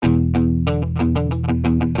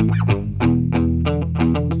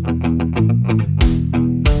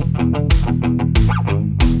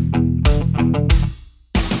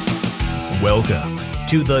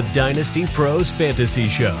to the Dynasty Pros Fantasy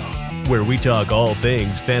Show, where we talk all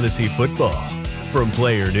things fantasy football, from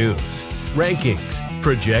player news, rankings,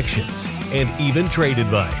 projections, and even trade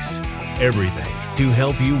advice. Everything to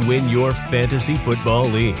help you win your fantasy football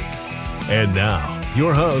league. And now,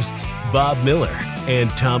 your hosts, Bob Miller and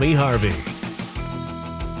Tommy Harvey.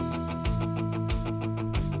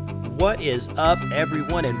 What is up,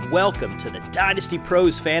 everyone, and welcome to the Dynasty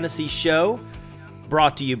Pros Fantasy Show,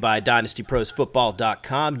 brought to you by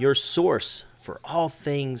DynastyProsFootball.com, your source for all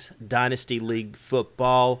things Dynasty League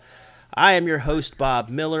football. I am your host, Bob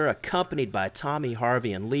Miller, accompanied by Tommy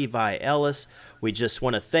Harvey and Levi Ellis. We just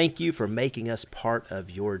want to thank you for making us part of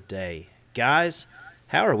your day. Guys,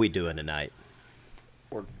 how are we doing tonight?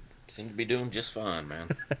 Seem to be doing just fine,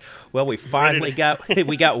 man. Well, we finally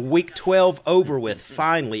got Week 12 over with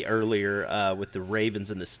finally earlier with the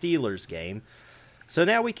Ravens and the Steelers game. So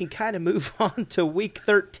now we can kind of move on to Week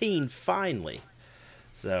 13 finally.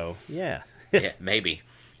 So, yeah. Yeah, maybe.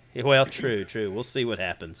 Well, true. We'll see what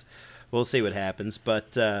happens.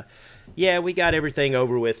 But, yeah, we got everything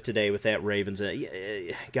over with today with that Ravens.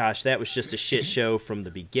 Gosh, that was just a shit show from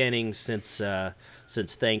the beginning since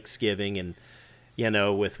Thanksgiving, and you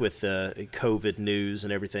know, with COVID news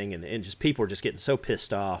and everything, and just people are just getting so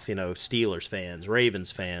pissed off, you know, Steelers fans,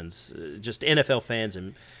 Ravens fans, just NFL fans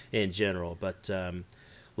in general. But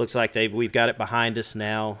looks like we've got it behind us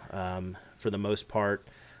now for the most part.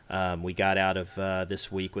 We got out of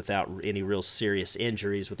this week without any real serious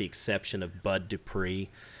injuries, with the exception of Bud Dupree.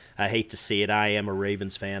 I hate to see it. I am a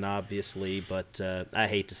Ravens fan, obviously, but I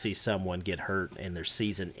hate to see someone get hurt and their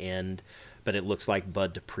season end. But it looks like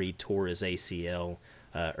Bud Dupree tore his ACL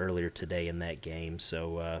earlier today in that game.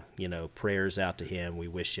 So, you know, prayers out to him. We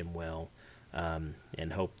wish him well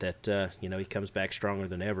and hope that, you know, he comes back stronger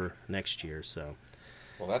than ever next year. So,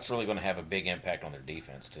 well, that's really going to have a big impact on their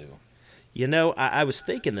defense, too. You know, I was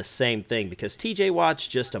thinking the same thing because TJ Watt's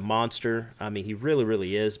just a monster. I mean, he really,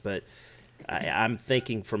 really is. But I'm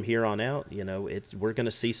thinking from here on out, you know, we're going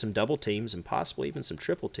to see some double teams and possibly even some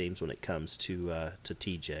triple teams when it comes to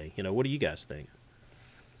TJ. You know, what do you guys think?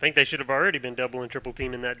 I think they should have already been double and triple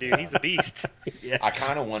teaming that dude. He's a beast. Yeah. I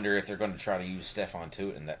kind of wonder if they're going to try to use Stephon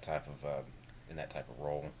Tuitt in that type of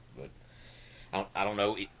role, but I don't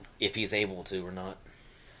know if he's able to or not.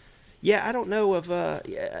 Yeah, I don't know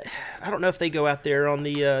if they go out there on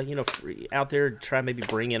the out there try maybe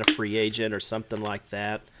bring in a free agent or something like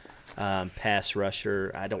that. Pass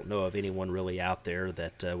rusher. I don't know of anyone really out there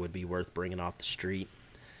that would be worth bringing off the street.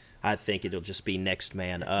 I think it'll just be next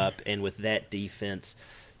man up. And with that defense,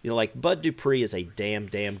 you know, like Bud Dupree is a damn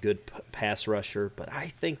good pass rusher, but I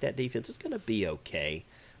think that defense is going to be okay.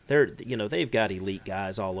 They've got elite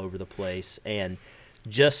guys all over the place, and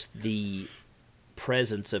just the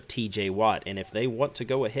presence of TJ Watt. And if they want to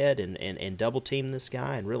go ahead and double team this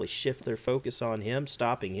guy and really shift their focus on him,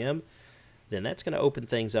 stopping him, then that's going to open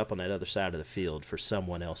things up on that other side of the field for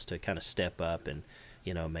someone else to kind of step up and,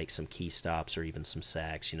 you know, make some key stops or even some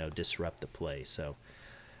sacks, you know, disrupt the play. So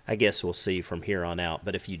I guess we'll see from here on out.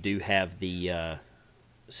 But if you do have the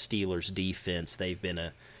Steelers defense, they've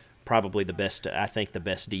been probably the best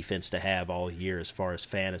defense to have all year as far as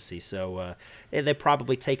fantasy. So they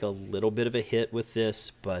probably take a little bit of a hit with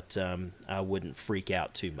this, but I wouldn't freak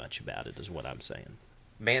out too much about it is what I'm saying.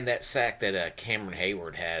 Man, that sack that Cameron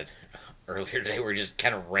Hayward had earlier today, where he just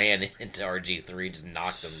kind of ran into RG3, just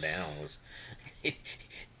knocked him down. He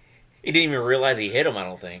didn't even realize he hit him, I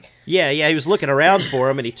don't think. Yeah, he was looking around for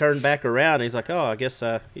him, and he turned back around, and he's like, oh, I guess,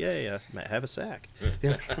 might have a sack.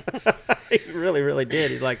 He really, really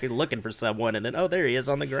did. He's like looking for someone, and then, oh, there he is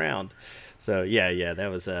on the ground. So, yeah,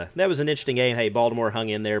 that was an interesting game. Hey, Baltimore hung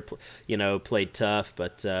in there, you know, played tough,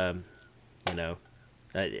 but, you know,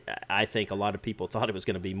 I think a lot of people thought it was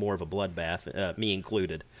going to be more of a bloodbath, me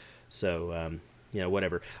included. So, you know,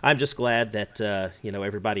 whatever. I'm just glad that, you know,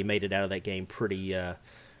 everybody made it out of that game pretty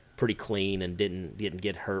clean and didn't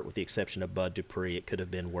get hurt with the exception of Bud Dupree. It could have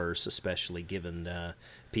been worse, especially given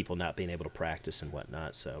people not being able to practice and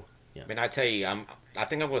whatnot. So, yeah. I mean, I tell you, I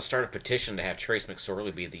think I'm going to start a petition to have Trace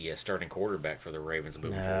McSorley be the starting quarterback for the Ravens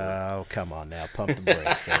moving forward. Oh, come on now. Pump the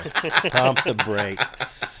brakes there. Pump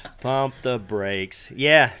the brakes.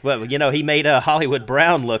 Yeah, well, you know, he made Hollywood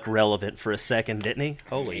Brown look relevant for a second, didn't he?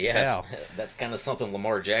 Holy cow. That's kind of something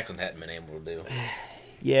Lamar Jackson hadn't been able to do.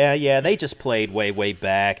 Yeah, they just played way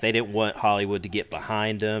back. They didn't want Hollywood to get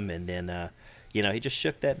behind him, and then, you know, he just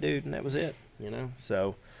shook that dude, and that was it, you know.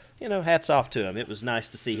 So, you know, hats off to him. It was nice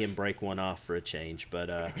to see him break one off for a change,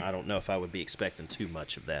 but I don't know if I would be expecting too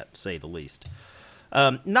much of that, to say the least.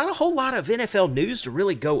 Not a whole lot of NFL news to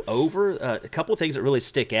really go over. A couple of things that really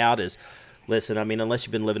stick out is listen, I mean, unless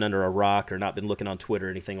you've been living under a rock or not been looking on Twitter or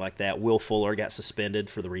anything like that, Will Fuller got suspended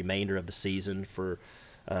for the remainder of the season for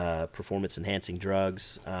performance-enhancing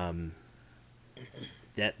drugs.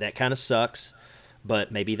 That kind of sucks,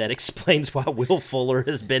 but maybe that explains why Will Fuller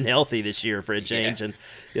has been healthy this year for a change, and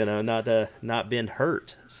not been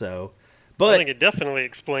hurt. So. But, I think it definitely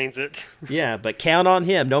explains it. Yeah, but count on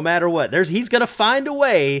him no matter what. He's going to find a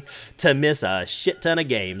way to miss a shit ton of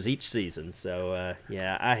games each season. So,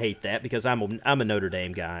 I hate that because I'm a Notre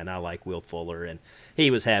Dame guy, and I like Will Fuller, and he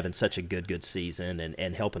was having such a good season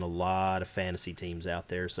and helping a lot of fantasy teams out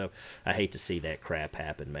there. So I hate to see that crap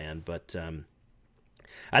happen, man. But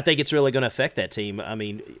I think it's really going to affect that team. I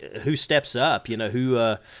mean, who steps up? Is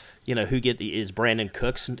Brandon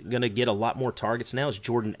Cooks going to get a lot more targets now? Is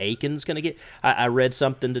Jordan Akins going to get? I read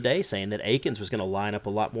something today saying that Akins was going to line up a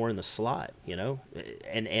lot more in the slot.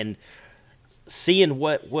 And seeing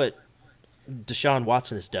what Deshaun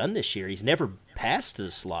Watson has done this year, he's never passed to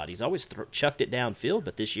the slot. He's always chucked it downfield.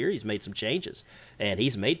 But this year he's made some changes, and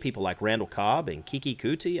he's made people like Randall Cobb and Kiki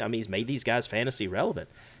Kuti. I mean, he's made these guys fantasy relevant.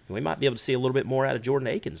 And we might be able to see a little bit more out of Jordan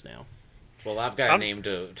Akins now. Well, I've got a name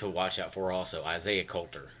to watch out for also, Isaiah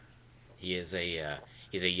Coulter. He is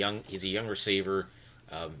he's a young receiver.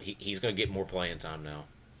 He's going to get more playing time now.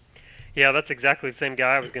 Yeah, that's exactly the same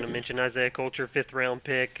guy I was going to mention. Isaiah Coulter, 5th-round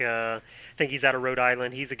pick. I think he's out of Rhode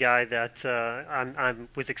Island. He's a guy that I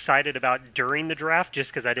was excited about during the draft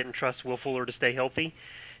just because I didn't trust Will Fuller to stay healthy.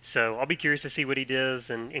 So I'll be curious to see what he does.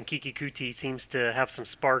 And Kiki Kuti seems to have some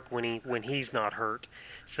spark when he's not hurt.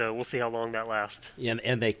 So we'll see how long that lasts. Yeah,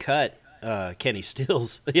 and they cut Kenny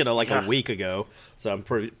Stills, a week ago. So I'm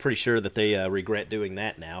pretty sure that they regret doing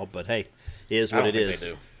that now. But hey, it is what it is.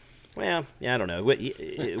 They do. Well, yeah, I don't know.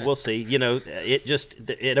 We'll see.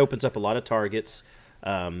 It opens up a lot of targets,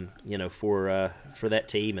 for that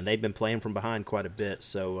team, and they've been playing from behind quite a bit.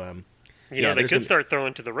 So, they could start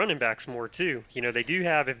throwing to the running backs more too. They do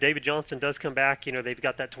have, if David Johnson does come back, they've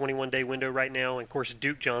got that 21-day window right now, and of course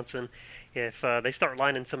Duke Johnson. If they start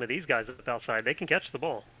lining some of these guys up outside, they can catch the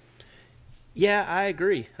ball. Yeah, I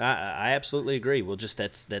agree. I absolutely agree. Well, just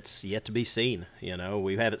that's yet to be seen.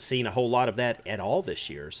 We haven't seen a whole lot of that at all this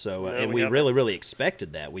year. So, and we really, really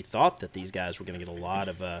expected that. We thought that these guys were going to get a lot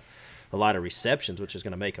of receptions, which is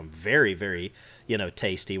going to make them very, very,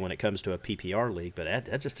 tasty when it comes to a PPR league. But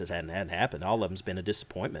that just hadn't happened. All of them's been a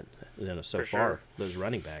disappointment, so far. Sure. Those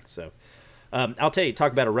running backs. So, I'll tell you,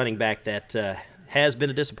 talk about a running back that has been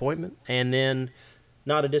a disappointment, and then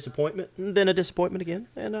not a disappointment, and then a disappointment again,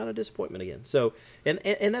 and not a disappointment again. So,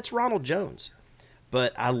 and that's Ronald Jones.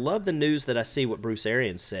 But I love the news that I see what Bruce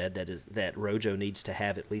Arians said, that Rojo needs to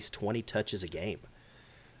have at least 20 touches a game.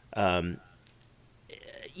 A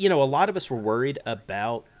lot of us were worried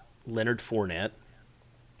about Leonard Fournette.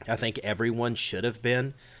 I think everyone should have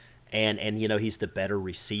been. And he's the better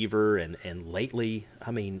receiver. And lately, I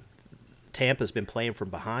mean, Tampa's been playing from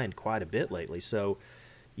behind quite a bit lately. So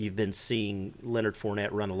you've been seeing Leonard Fournette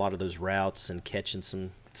run a lot of those routes and catching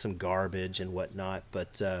some garbage and whatnot.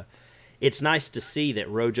 But it's nice to see that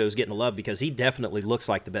Rojo's getting a love because he definitely looks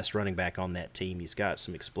like the best running back on that team. He's got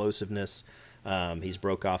some explosiveness. He's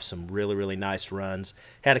broke off some really, really nice runs.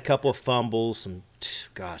 Had a couple of fumbles, some,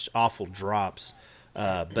 awful drops.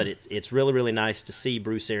 But it's really, really nice to see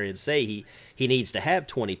Bruce Arians say he needs to have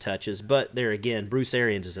 20 touches. But there again, Bruce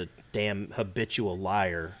Arians is a damn habitual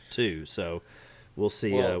liar too. So we'll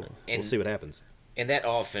see. We'll see what happens. And that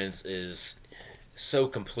offense is so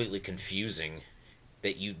completely confusing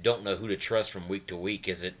that you don't know who to trust from week to week.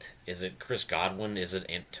 Is it Chris Godwin? Is it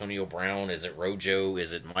Antonio Brown? Is it Rojo?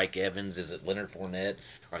 Is it Mike Evans? Is it Leonard Fournette?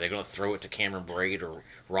 Are they going to throw it to Cameron Brate or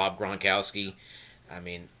Rob Gronkowski? I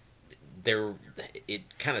mean, it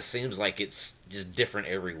kind of seems like it's just different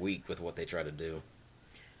every week with what they try to do.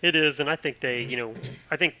 It is, and I think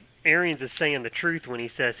I think Arians is saying the truth when he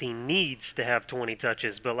says he needs to have 20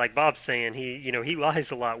 touches. But like Bob's saying, he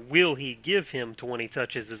lies a lot. Will he give him 20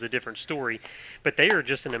 touches is a different story. But they are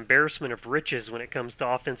just an embarrassment of riches when it comes to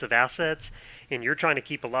offensive assets. And you're trying to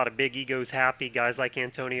keep a lot of big egos happy, guys like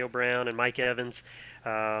Antonio Brown and Mike Evans.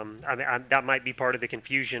 That might be part of the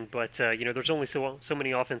confusion. But, there's only so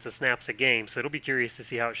many offensive snaps a game. So it'll be curious to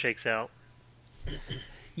see how it shakes out.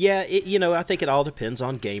 Yeah, I think it all depends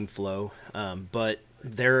on game flow. But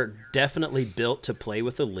they're definitely built to play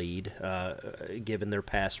with a lead, given their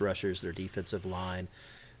pass rushers, their defensive line,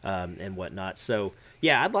 and whatnot. So,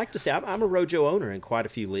 yeah, I'd like to say I'm a Rojo owner in quite a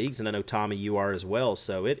few leagues, and I know, Tommy, you are as well.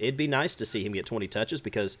 So it'd be nice to see him get 20 touches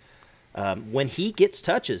because when he gets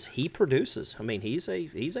touches, he produces. I mean, he's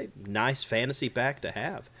a nice fantasy back to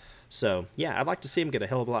have. So, yeah, I'd like to see him get a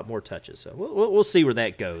hell of a lot more touches. So we'll see where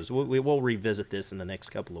that goes. We'll revisit this in the next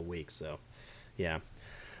couple of weeks. So. Yeah.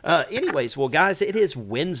 Anyways, well, guys, it is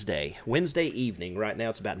Wednesday evening. Right now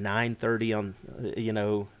it's about 9:30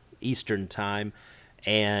 on, Eastern time.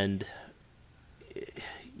 And,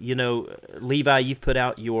 Levi, you've put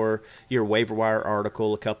out your waiver wire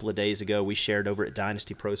article a couple of days ago. We shared over at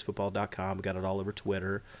dynastyprosfootball.com. We got it all over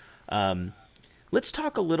Twitter. Let's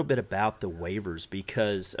talk a little bit about the waivers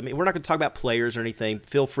because, we're not going to talk about players or anything.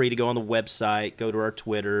 Feel free to go on the website, go to our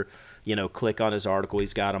Twitter, click on his article.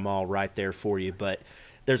 He's got them all right there for you. But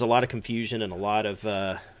there's a lot of confusion and a lot of,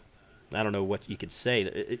 I don't know what you could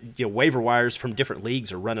say. Waiver wires from different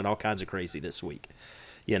leagues are running all kinds of crazy this week.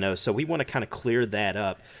 So we want to kind of clear that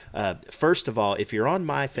up. First of all, if you're on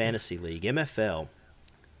my fantasy league, MFL,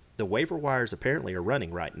 the waiver wires apparently are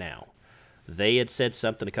running right now. They had said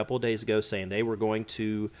something a couple of days ago saying they were going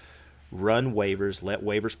to run waivers, let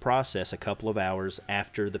waivers process a couple of hours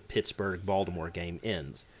after the Pittsburgh-Baltimore game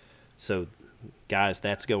ends. So, guys,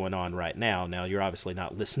 that's going on right now. Now, you're obviously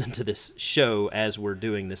not listening to this show as we're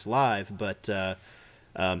doing this live, but,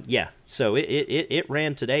 so it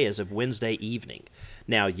ran today as of Wednesday evening.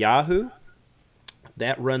 Now, Yahoo,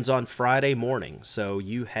 that runs on Friday morning, so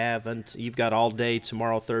you've got all day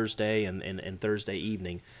tomorrow, Thursday, and Thursday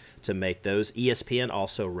evening to make those. ESPN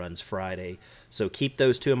also runs Friday, so keep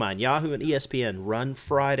those two in mind. Yahoo and ESPN run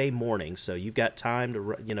Friday morning, so you've got time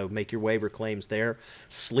to make your waiver claims there.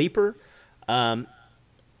 Sleeper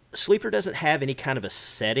doesn't have any kind of a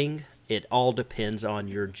setting. It all depends on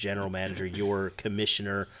your general manager, your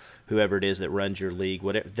commissioner, whoever it is that runs your league.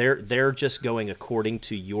 Whatever, they're just going according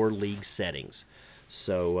to your league settings.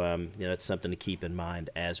 So, that's something to keep in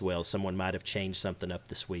mind as well. Someone might have changed something up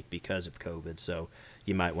this week because of COVID, so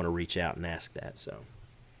you might want to reach out and ask that. So,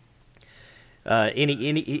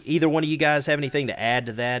 either one of you guys have anything to add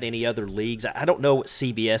to that? Any other leagues? I don't know what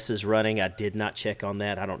CBS is running. I did not check on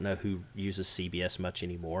that. I don't know who uses CBS much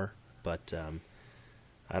anymore, but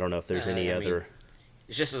I don't know if there's any other.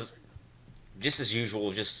 It's just as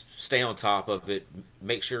usual. Just stay on top of it.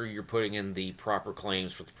 Make sure you're putting in the proper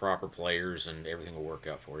claims for the proper players, and everything will work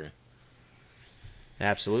out for you.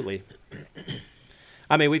 Absolutely.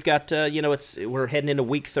 We've got we're heading into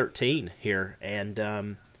week 13 here,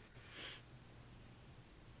 and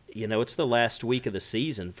it's the last week of the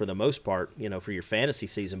season for the most part. For your fantasy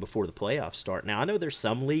season before the playoffs start. Now I know there's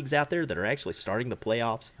some leagues out there that are actually starting the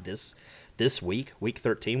playoffs this week, week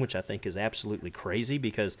 13, which I think is absolutely crazy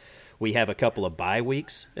because we have a couple of bye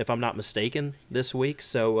weeks, if I'm not mistaken, this week.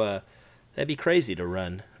 So that'd be crazy to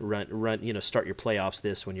run, start your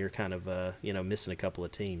playoffs when you're kind of, missing a couple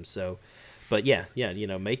of teams. So, but yeah,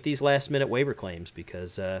 make these last minute waiver claims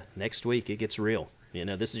because next week it gets real.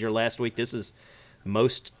 This is your last week. This is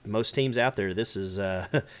most teams out there. This is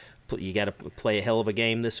you got to play a hell of a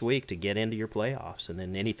game this week to get into your playoffs, and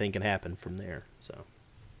then anything can happen from there. So.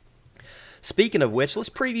 Speaking of which, let's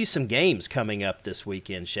preview some games coming up this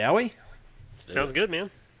weekend, shall we? Sounds good, man.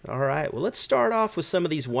 All right. Well, let's start off with some of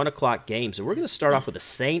these 1 o'clock games. And we're going to start off with the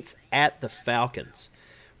Saints at the Falcons.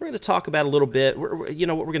 We're going to talk about a little bit. What we're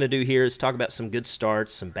going to do here is talk about some good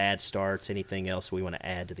starts, some bad starts, anything else we want to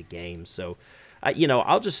add to the game. So,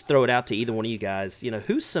 I'll just throw it out to either one of you guys.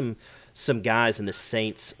 Who's some guys in the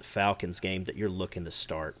Saints-Falcons game that you're looking to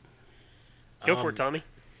start? Go for it, Tommy.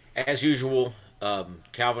 As usual,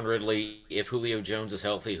 Calvin Ridley. If Julio Jones is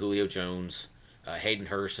healthy, Julio Jones. Hayden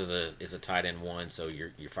Hurst is a tight end one, so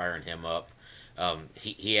you're firing him up.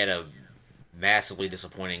 He had a massively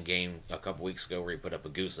disappointing game a couple weeks ago where he put up a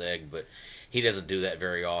goose egg, but he doesn't do that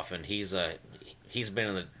very often. He's been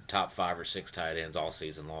in the top 5 or 6 tight ends all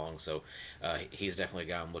season long, so he's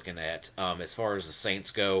definitely a guy I'm looking at. As far as the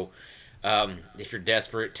Saints go, if you're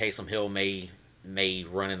desperate, Taysom Hill may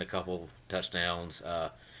run in a couple touchdowns.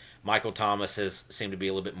 Michael Thomas has seemed to be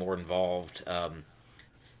a little bit more involved.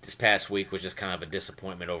 This past week was just kind of a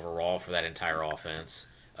disappointment overall for that entire offense.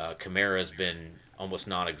 Kamara has been almost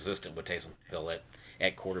non-existent with Taysom Hill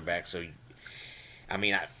at quarterback. So, I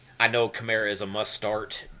know Kamara is a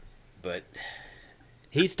must-start, but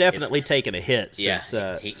he's definitely taken a hit. Since,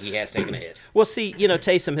 he has taken a hit. Well, see,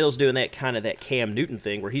 Taysom Hill's doing that Cam Newton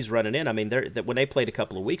thing where he's running in. When they played a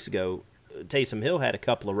couple of weeks ago, Taysom Hill had a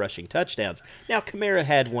couple of rushing touchdowns. Now, Kamara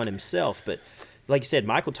had one himself, but like you said,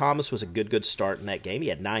 Michael Thomas was a good start in that game. He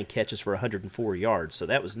had 9 catches for 104 yards, so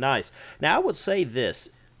that was nice. Now, I would say this.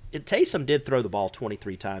 Taysom did throw the ball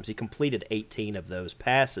 23 times. He completed 18 of those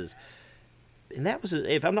passes. And that was,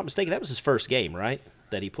 if I'm not mistaken, that was his first game, right,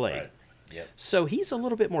 that he played. Right. Yep. So he's a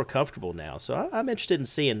little bit more comfortable now. So I'm interested in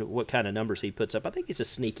seeing what kind of numbers he puts up. I think he's a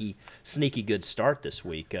sneaky good start this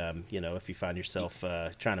week, if you find yourself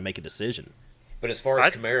trying to make a decision. But as far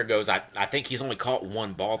as Kamara goes, I think he's only caught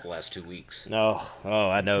one ball the last 2 weeks. Oh,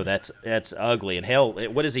 I know that's ugly. And hell,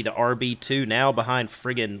 what is he, the RB2 now behind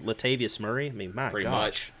friggin' Latavius Murray? I mean, my Pretty gosh.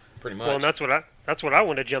 much. Well, and that's what I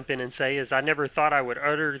want to jump in and say is I never thought I would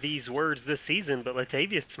utter these words this season, but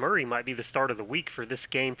Latavius Murray might be the start of the week for this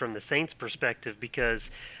game from the Saints' perspective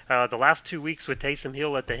because the last 2 weeks with Taysom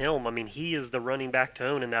Hill at the helm, I mean, he is the running back to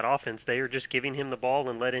own in that offense. They are just giving him the ball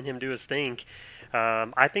and letting him do his thing.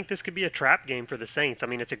 I think this could be a trap game for the Saints. I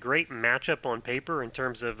mean, it's a great matchup on paper in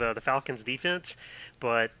terms of the Falcons' defense,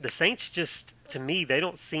 but the Saints just, to me, they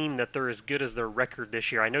don't seem that they're as good as their record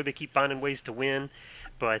this year. I know they keep finding ways to win,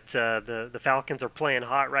 but the Falcons are playing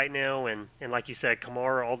hot right now, and like you said,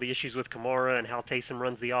 Kamara, all the issues with Kamara and how Taysom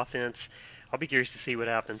runs the offense, I'll be curious to see what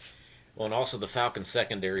happens. Well, and also the Falcons'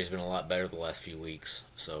 secondary has been a lot better the last few weeks.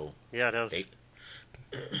 So yeah, it has.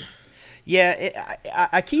 Yeah,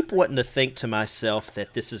 I keep wanting to think to myself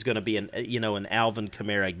that this is going to be an Alvin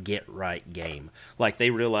Kamara get-right game. Like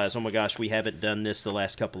they realize, oh my gosh, we haven't done this the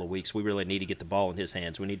last couple of weeks. We really need to get the ball in his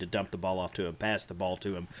hands. We need to dump the ball off to him, pass the ball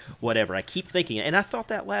to him, whatever. I keep thinking, and I thought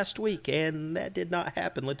that last week, and that did not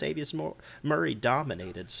happen. Latavius Murray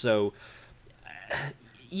dominated. So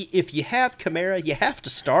if you have Kamara, you have to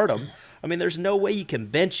start him. I mean, there's no way you can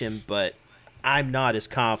bench him, but I'm not as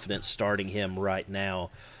confident starting him right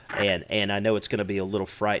now. And I know it's going to be a little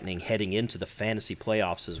frightening heading into the fantasy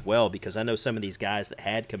playoffs as well because I know some of these guys that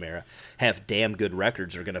had Kamara have damn good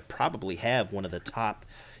records are going to probably have one of the top,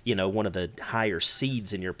 one of the higher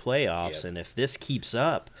seeds in your playoffs. Yep. And if this keeps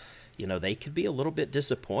up, they could be a little bit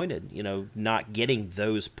disappointed, not getting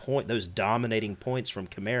those dominating points from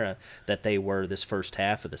Kamara that they were this first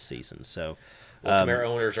half of the season. So, Kamara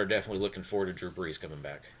owners are definitely looking forward to Drew Brees coming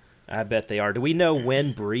back. I bet they are. Do we know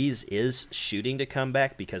when Brees is shooting to come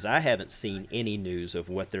back? Because I haven't seen any news of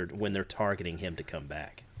when they're targeting him to come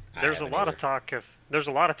back. There's a lot of talk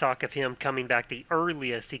of him coming back. The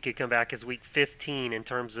earliest he could come back is week 15 in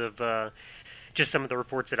terms of just some of the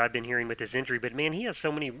reports that I've been hearing with his injury. But man, he has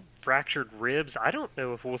so many fractured ribs. I don't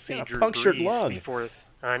know if we'll see Drew Brees lung. before.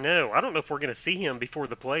 I know. I don't know if we're going to see him before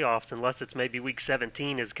the playoffs unless it's maybe week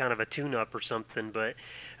 17 as kind of a tune-up or something. But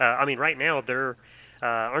I mean, right now they're.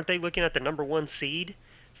 Aren't they looking at the number 1 seed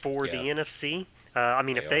for the NFC? I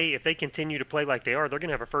mean, if they continue to play like they are, they're going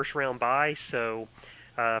to have a first-round bye. So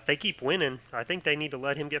if they keep winning, I think they need to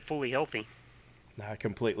let him get fully healthy. I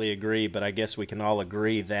completely agree, but I guess we can all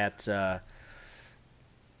agree that that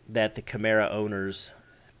the Kamara owners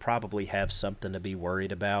probably have something to be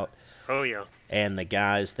worried about. Oh, yeah. And the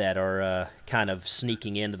guys that are kind of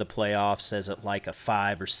sneaking into the playoffs as like a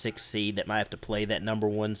 5 or 6 seed that might have to play that number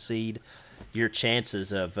 1 seed, your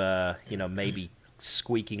chances of maybe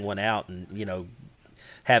squeaking one out and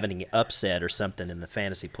having an upset or something in the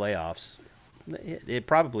fantasy playoffs, it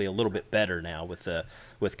probably a little bit better now with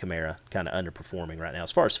Kamara kind of underperforming right now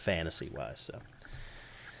as far as fantasy wise. So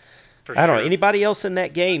I don't know anybody else in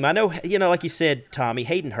that game. I know like you said, Tommy,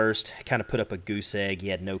 Hayden Hurst kind of put up a goose egg. He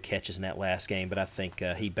had no catches in that last game, but I think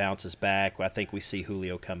he bounces back. I think we see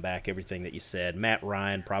Julio come back. Everything that you said, Matt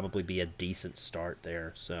Ryan probably be a decent start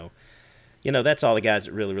there. So. That's all the guys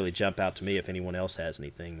that really, really jump out to me if anyone else has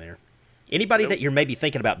anything there. Anybody that you're maybe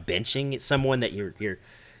thinking about benching, someone that you're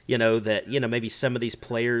maybe some of these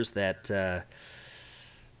players that,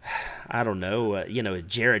 I don't know,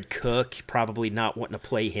 Jared Cook, probably not wanting to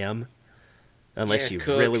play him unless you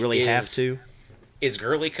Cook really, really have to. Is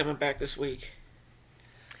Gurley coming back this week?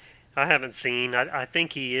 I haven't seen. I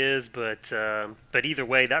think he is, but either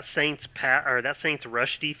way, that Saints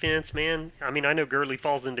rush defense, man. I mean, I know Gurley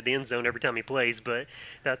falls into the end zone every time he plays, but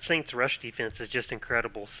that Saints rush defense is just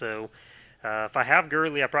incredible. So if I have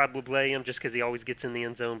Gurley, I probably play him just because he always gets in the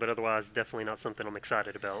end zone. But otherwise, definitely not something I'm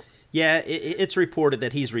excited about. Yeah, it's reported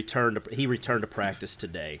that he returned to practice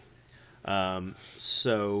today.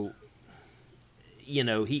 So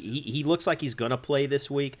he looks like he's going to play this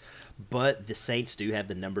week. But the Saints do have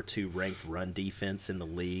the number 2 ranked run defense in the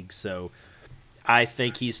league, so I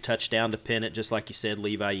think he's touchdown dependent. Just like you said,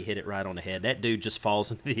 Levi, you hit it right on the head. That dude just falls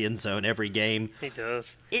into the end zone every game. He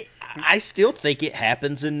does. I still think it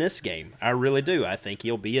happens in this game. I really do. I think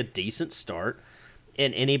he'll be a decent start.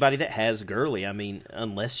 And anybody that has Gurley, I mean,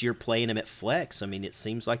 unless you're playing him at flex, I mean, it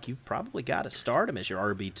seems like you've probably got to start him as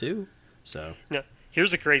your RB2. So. No.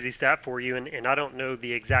 Here's a crazy stat for you, and I don't know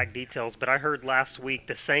the exact details, but I heard last week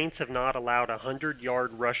the Saints have not allowed a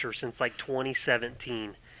 100-yard rusher since like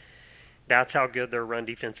 2017. That's how good their run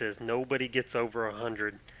defense is. Nobody gets over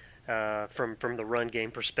 100 from the run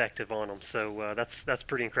game perspective on them. So that's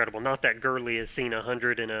pretty incredible. Not that Gurley has seen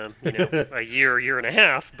 100 in a year and a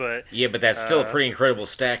half, but yeah, but that's still a pretty incredible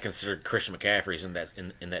stat considering Christian McCaffrey's in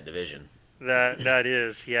that division. That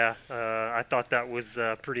is, yeah. I thought that was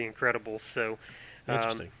pretty incredible. So,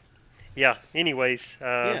 Interesting. yeah. Anyways,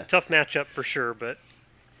 Yeah. tough matchup for sure, but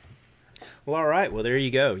Well, all right. Well, there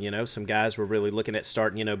you go. Some guys were really looking at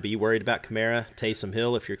starting. Be worried about Kamara, Taysom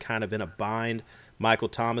Hill if you're kind of in a bind. Michael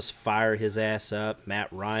Thomas, fire his ass up. Matt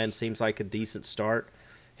Ryan seems like a decent start,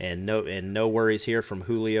 and no worries here from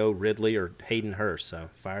Julio, Ridley, or Hayden Hurst. So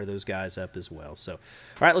fire those guys up as well. So, all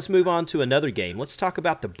right, let's move on to another game. Let's talk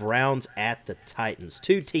about the Browns at the Titans,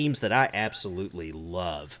 two teams that I absolutely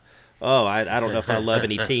love. Oh, I don't know if I love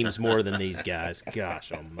any teams more than these guys.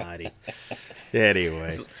 Gosh almighty.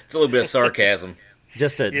 Anyway, It's a little bit of sarcasm.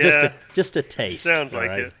 just a taste. sounds all like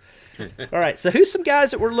right? it. All right, so who's some guys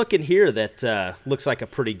that we're looking here that looks like a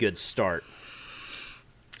pretty good start?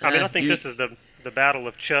 I mean, I think this is the battle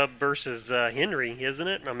of Chubb versus Henry, isn't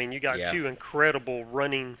it? I mean, you got Yeah. two incredible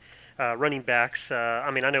running backs. I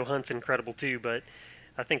mean, I know Hunt's incredible too, but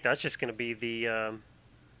I think that's just going to be the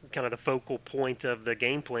kind of the focal point of the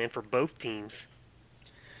game plan for both teams.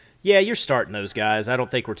 Yeah, you're starting those guys. I don't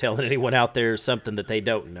think we're telling anyone out there something that they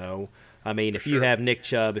don't know. I mean, if you sure. have Nick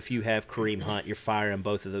Chubb, if you have Kareem Hunt, you're firing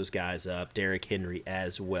both of those guys up. Derrick Henry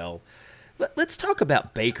as well. Let's talk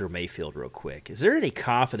about Baker Mayfield real quick. Is there any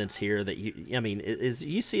confidence here that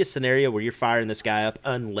you see a scenario where you're firing this guy up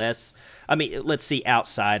unless, let's see,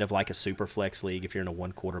 outside of like a super flex league, if you're in a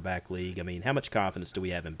one quarterback league, how much confidence do we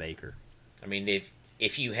have in Baker? I mean,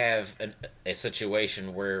 if you have a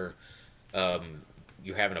situation where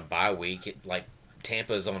you're having a bye week, like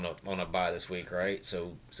Tampa's on a bye this week, right?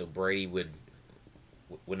 So Brady would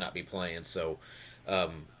not be playing. So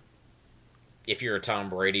if you're a Tom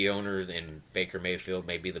Brady owner, then Baker Mayfield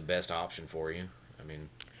may be the best option for you. I mean,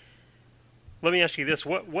 Let me ask you this: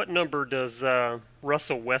 what number does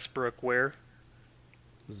Russell Westbrook wear?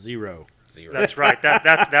 0. 0. That's right.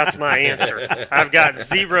 That's my answer. I've got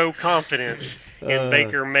zero confidence in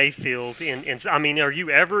Baker Mayfield. Are you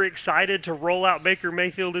ever excited to roll out Baker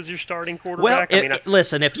Mayfield as your starting Well, quarterback?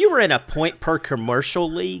 listen, if you were in a point per commercial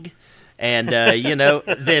league, and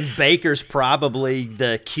then Baker's probably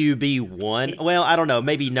the QB1. Well, I don't know,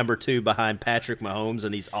 maybe number 2 behind Patrick Mahomes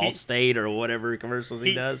in these Allstate or whatever commercials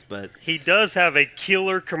he does. But he does have a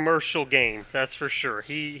killer commercial game. That's for sure.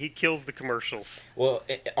 He kills the commercials. Well,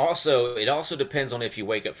 it also depends on if you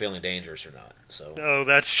wake up feeling dangerous or not. So Oh,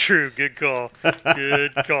 that's true. Good call.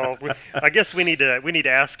 Good call. I guess we need to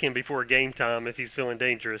ask him before game time if he's feeling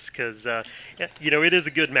dangerous because it is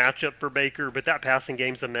a good matchup for Baker, but that passing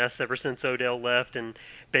game's a mess ever since Odell left and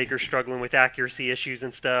Baker's struggling with accuracy issues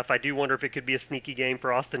and stuff. I do wonder if it could be a sneaky game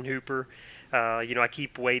for Austin Hooper. I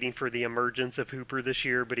keep waiting for the emergence of Hooper this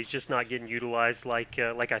year, but he's just not getting utilized like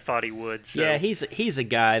I thought he would. So. yeah, he's a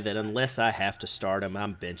guy that unless I have to start him,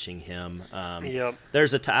 I'm benching him. Yep.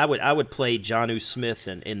 There's I would play Jonnu Smith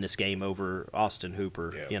in this game over Austin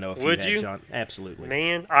Hooper. Yeah. If Would you you? had John, absolutely.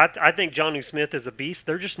 Man, I think Jonnu Smith is a beast.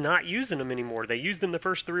 They're just not using him anymore. They used him the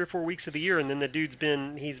first 3 or 4 weeks of the year, and then the dude's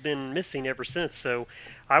been missing ever since. So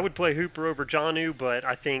I would play Hooper over Jonnu, but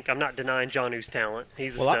I'm not denying Jonnu's talent.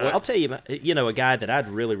 He's a Well, stud. I'll tell you, a guy that I'd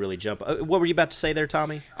really, really jump. What were you about to say there,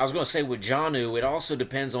 Tommy? I was going to say with Jonnu, it also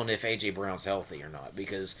depends on if A.J. Brown's healthy or not.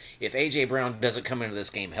 Because if A.J. Brown doesn't come into this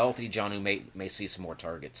game healthy, Jonnu may see some more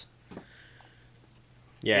targets.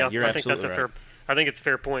 Yeah, you're I think absolutely that's right. I think it's a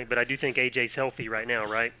fair point, but I do think AJ's healthy right now,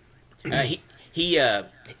 right? He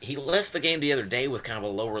left the game the other day with kind of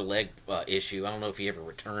a lower leg issue. I don't know if he ever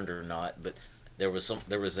returned or not, but there was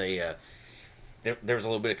a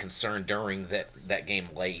little bit of concern during that game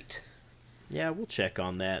late. Yeah, we'll check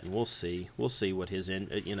on that and we'll see. We'll see what his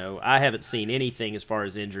I haven't seen anything as far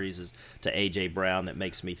as injuries as to AJ Brown that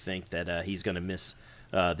makes me think that he's going to miss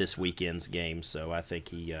this weekend's game. So I think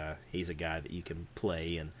he's a guy that you can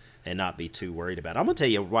play and not be too worried about. I'm going to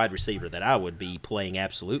tell you a wide receiver that I would be playing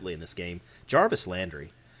absolutely in this game, Jarvis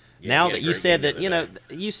Landry. Yeah, Now he had a that you great said game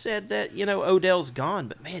that, the other day. Odell's gone,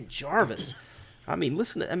 but man, Jarvis.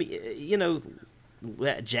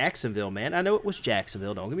 Jacksonville, man. I know it was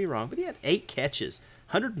Jacksonville, don't get me wrong, but he had 8 catches,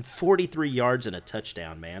 143 yards and a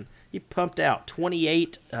touchdown, man. He pumped out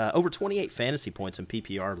over 28 fantasy points in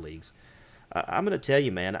PPR leagues. I'm going to tell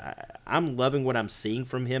you, man, I'm loving what I'm seeing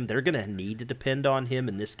from him. They're going to need to depend on him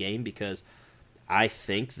in this game because I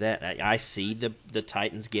think that I see the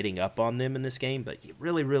Titans getting up on them in this game, but you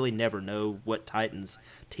really, really never know what Titans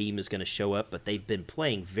team is going to show up. But they've been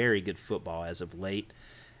playing very good football as of late,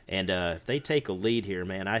 and if they take a lead here,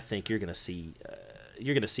 man, I think you're going to see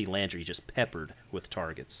Landry just peppered with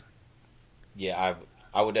targets. Yeah,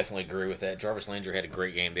 I would definitely agree with that. Jarvis Landry had a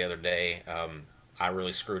great game the other day. I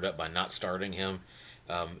really screwed up by not starting him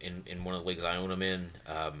in one of the leagues I own him in,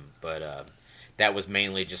 but that was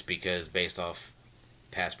mainly just because based off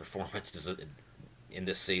past performances in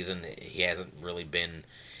this season, he hasn't really been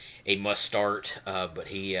a must start. But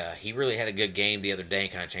he really had a good game the other day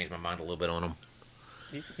and kind of changed my mind a little bit on him.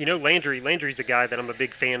 You know, Landry's a guy that I'm a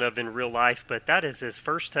big fan of in real life, but that is his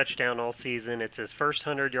first touchdown all season. It's his first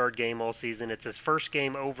 100-yard game all season. It's his first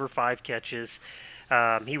game over 5 catches.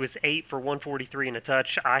 He was 8 for 143 and a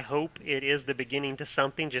touch. I hope it is the beginning to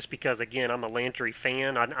something just because, again, I'm a Landry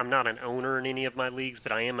fan. I'm not an owner in any of my leagues,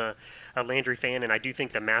 but I am a Landry fan, and I do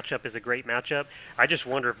think the matchup is a great matchup. I just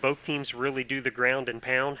wonder if both teams really do the ground and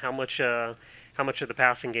pound, how much of the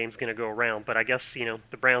passing game is going to go around. But I guess, you know,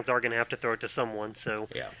 the Browns are going to have to throw it to someone, so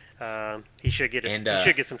he should get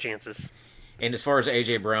some chances. And as far as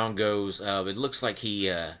A.J. Brown goes, it looks like he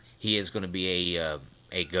is going to be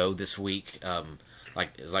a go this week.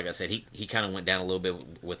 Like I said, he kind of went down a little bit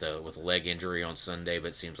with a leg injury on Sunday, but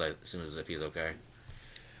it seems as if he's okay.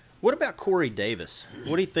 What about Corey Davis?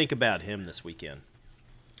 What do you think about him this weekend?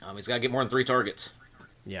 He's got to get more than 3 targets.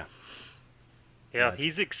 Yeah. Yeah,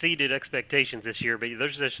 he's exceeded expectations this year, but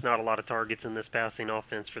there's just not a lot of targets in this passing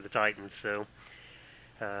offense for the Titans, so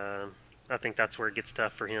I think that's where it gets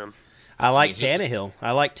tough for him. I like Tannehill.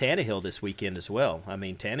 I like Tannehill this weekend as well. I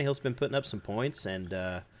mean, Tannehill's been putting up some points, and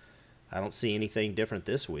I don't see anything different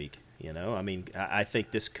this week. You know, I mean, I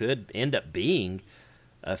think this could end up being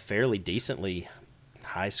a fairly decently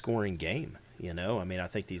high-scoring game. You know, I mean, I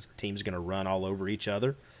think these teams are going to run all over each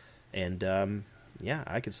other, and yeah,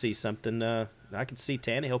 I could see something. I could see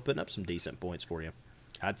Tannehill putting up some decent points for you.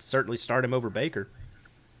 I'd certainly start him over Baker.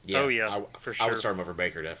 Yeah, for sure. I would start him over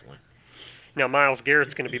Baker, definitely. Now, Myles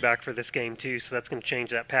Garrett's going to be back for this game, too, so that's going to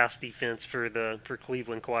change that pass defense for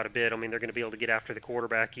Cleveland quite a bit. I mean, they're going to be able to get after the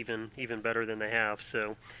quarterback even better than they have.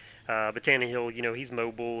 So, but Tannehill, you know, he's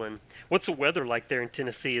mobile. And what's the weather like there in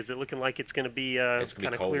Tennessee? Is it looking like it's going to be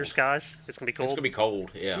kind of clear skies? It's going to be cold? It's going to be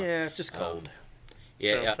cold, yeah. Yeah, just cold.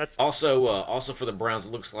 Yeah. So also for the Browns,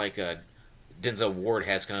 it looks like Denzel Ward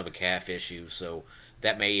has kind of a calf issue, so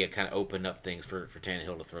that may kind of open up things for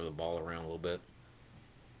Tannehill to throw the ball around a little bit.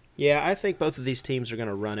 Yeah, I think both of these teams are going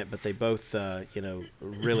to run it, but they both,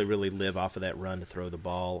 really, really live off of that run to throw the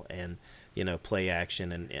ball and, play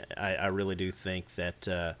action. And I really do think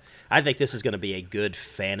that I think this is going to be a good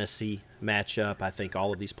fantasy matchup. I think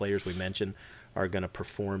all of these players we mentioned are going to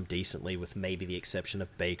perform decently with maybe the exception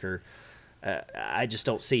of Baker. I just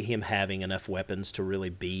don't see him having enough weapons to really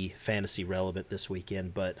be fantasy relevant this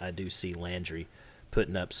weekend, but I do see Landry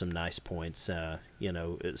putting up some nice points,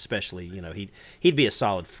 especially, he'd be a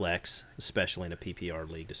solid flex, especially in a PPR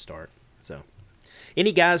league to start. So,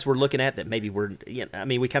 any guys we're looking at that maybe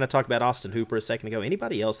we kind of talked about Austin Hooper a second ago.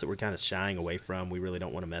 Anybody else that we're kind of shying away from we really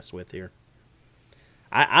don't want to mess with here?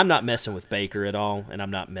 I'm not messing with Baker at all, and I'm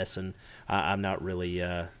not really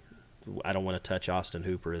I don't want to touch Austin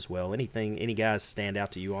Hooper as well. Any guys stand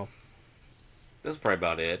out to you all? That's probably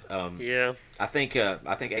about it. Yeah. I think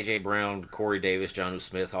A.J. Brown, Corey Davis, Jonnu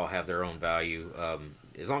Smith all have their own value.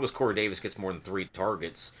 As long as Corey Davis gets more than 3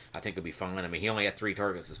 targets, I think he'll be fine. I mean, he only had 3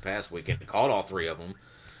 targets this past weekend. He caught all 3 of them.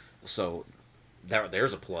 So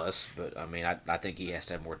there's a plus. But, I mean, I think he has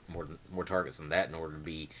to have more targets than that in order to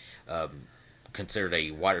be considered a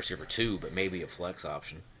wide receiver 2, but maybe a flex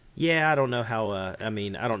option. Yeah, I don't know how. I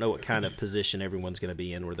don't know what kind of position everyone's going to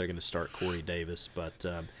be in where they're going to start Corey Davis, but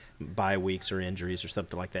bye weeks or injuries or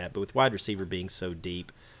something like that. But with wide receiver being so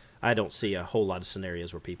deep, I don't see a whole lot of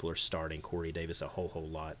scenarios where people are starting Corey Davis a whole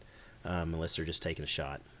lot, unless they're just taking a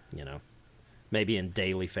shot. Maybe in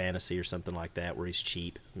daily fantasy or something like that where he's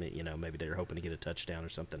cheap. Maybe they're hoping to get a touchdown or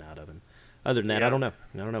something out of him. Other than that, I don't know.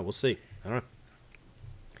 We'll see. I don't know.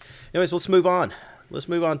 Anyways, let's move on. Let's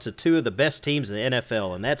move on to 2 of the best teams in the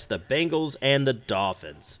NFL, and that's the Bengals and the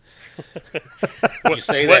Dolphins. You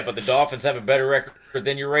say that, but the Dolphins have a better record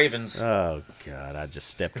than your Ravens. Oh, God, I just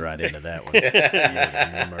stepped right into that one.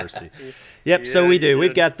 No mercy. Yep, so we do.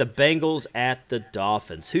 We've got the Bengals at the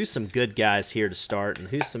Dolphins. Who's some good guys here to start, and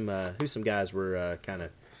who's some guys we're kind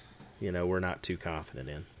of, we're not too confident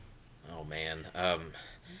in? Oh, man.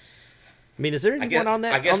 Is there anyone on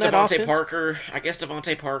that offense? I guess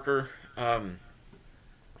Devontae Parker.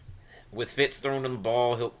 With Fitz throwing him the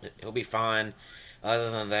ball, he'll be fine.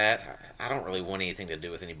 Other than that, I don't really want anything to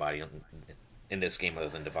do with anybody in this game other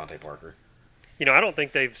than Devontae Parker. I don't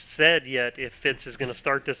think they've said yet if Fitz is going to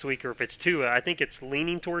start this week or if it's Tua. I think it's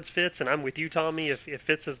leaning towards Fitz, and I'm with you, Tommy. If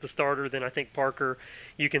Fitz is the starter, then I think Parker,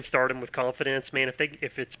 you can start him with confidence. Man,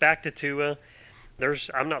 if it's back to Tua,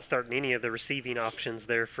 I'm not starting any of the receiving options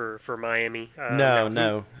there for Miami.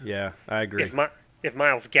 No. Yeah, I agree. If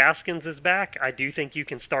Myles Gaskins is back, I do think you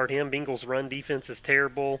can start him. Bengals' run defense is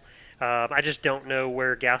terrible. I just don't know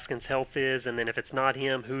where Gaskin's health is, and then if it's not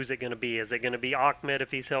him, who's it going to be? Is it going to be Ahmed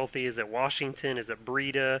if he's healthy? Is it Washington? Is it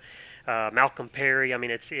Breida? Malcolm Perry? I mean,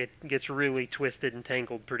 it gets really twisted and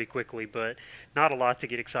tangled pretty quickly, but not a lot to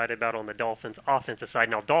get excited about on the Dolphins' offensive side.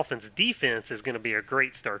 Now, Dolphins' defense is going to be a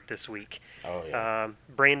great start this week. Oh, yeah.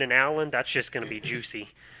 Brandon Allen, that's just going to be juicy.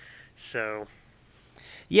 So...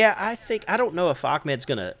 Yeah, I don't know if Ahmed's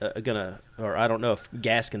or I don't know if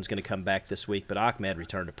Gaskin's gonna come back this week, but Ahmed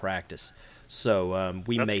returned to practice, so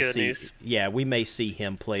we That's may good see. news. Yeah, we may see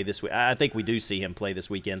him play this week. I think we do see him play this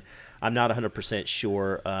weekend. I'm not 100%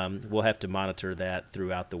 sure. We'll have to monitor that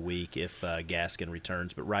throughout the week if Gaskin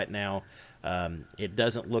returns. But right now, it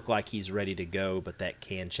doesn't look like he's ready to go, but that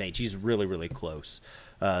can change. He's really, really close.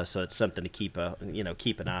 So it's something to keep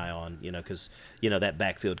an eye on, because that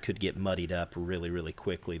backfield could get muddied up really, really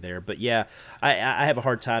quickly there. But yeah, I have a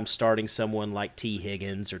hard time starting someone like T.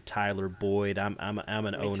 Higgins or Tyler Boyd. I'm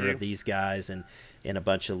an owner of these guys in a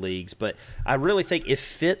bunch of leagues, but I really think if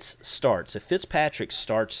Fitzpatrick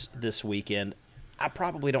starts this weekend, I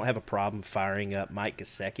probably don't have a problem firing up Mike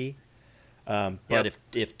Gesicki. But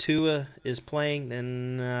if Tua is playing,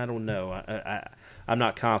 then I don't know. I'm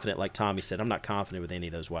not confident, like Tommy said. I'm not confident with any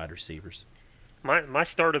of those wide receivers. My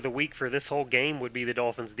start of the week for this whole game would be the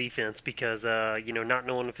Dolphins' defense because, not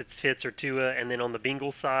knowing if it's Fitz or Tua, and then on the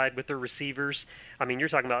Bengals side with their receivers, I mean, you're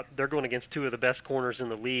talking about they're going against two of the best corners in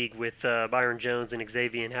the league with Byron Jones and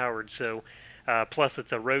Xavier Howard. So, plus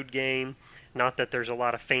it's a road game. Not that there's a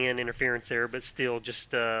lot of fan interference there, but still,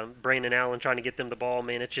 just Brandon Allen trying to get them the ball,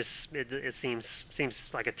 man. It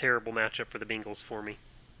seems like a terrible matchup for the Bengals for me.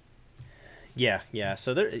 Yeah.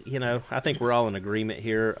 So there, I think we're all in agreement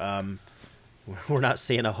here. We're not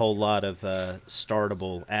seeing a whole lot of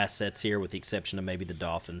startable assets here, with the exception of maybe the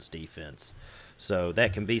Dolphins' defense. So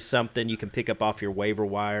that can be something you can pick up off your waiver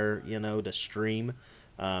wire, to stream.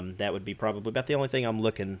 That would be probably about the only thing I'm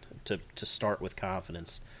looking to start with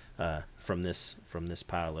confidence from this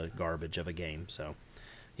pile of garbage of a game. So,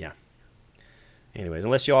 yeah. Anyways,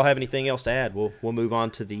 unless you all have anything else to add, we'll move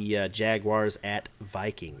on to the Jaguars at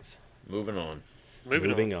Vikings. Moving on.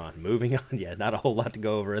 Moving on. Yeah, not a whole lot to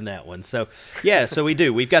go over in that one. So, yeah, we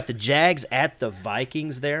do. We've got the Jags at the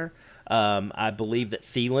Vikings there. I believe that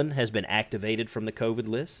Thielen has been activated from the COVID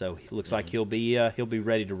list, so it looks like he'll be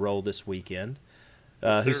ready to roll this weekend.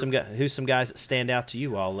 Who's some guys that stand out to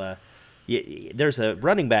you all? There's a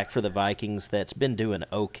running back for the Vikings that's been doing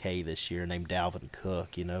okay this year named Dalvin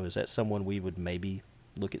Cook. Is that someone we would maybe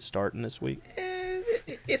look at starting this week?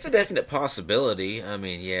 It's a definite possibility. I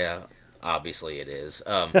mean, yeah, obviously it is.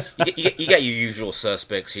 You got your usual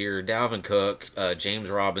suspects here: Dalvin Cook, James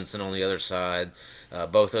Robinson on the other side.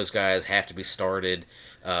 Both those guys have to be started.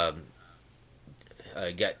 You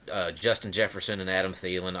got Justin Jefferson and Adam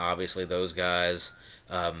Thielen. Obviously, those guys.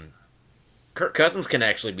 Kirk Cousins can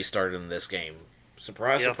actually be started in this game.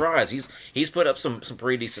 Surprise! He's put up some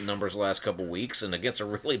pretty decent numbers the last couple weeks, and against a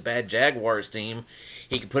really bad Jaguars team,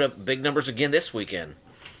 he can put up big numbers again this weekend.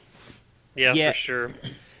 Yeah, for sure.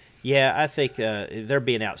 Yeah, I think they're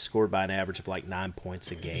being outscored by an average of like 9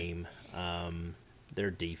 points a game.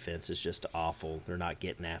 Their defense is just awful. They're not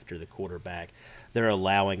getting after the quarterback. They're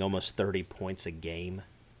allowing almost 30 points a game.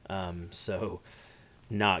 So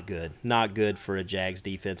not good. Not good for a Jags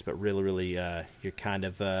defense, but really, really you're kind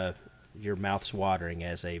of your mouth's watering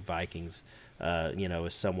as a Vikings,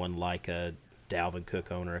 as someone like a Dalvin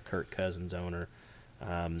Cook owner, a Kirk Cousins owner.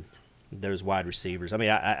 Those wide receivers. I mean,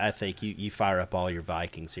 I think you fire up all your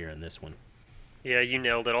Vikings here in this one. Yeah, you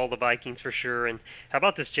nailed it. All the Vikings for sure. And how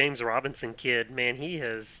about this James Robinson kid? Man, he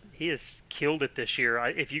has killed it this year.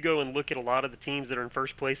 If you go and look at a lot of the teams that are in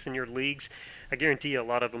first place in your leagues, I guarantee you a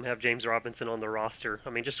lot of them have James Robinson on their roster. I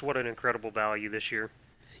mean, just what an incredible value this year.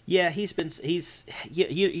 Yeah,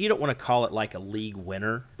 you don't want to call it like a league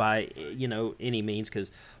winner by any means,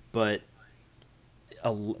 but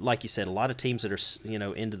like you said, a lot of teams that are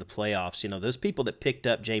into the playoffs, those people that picked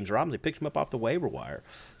up James Robinson picked him up off the waiver wire.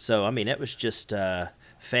 So I mean, it was just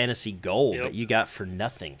fantasy gold that you got for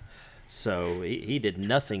nothing. So he did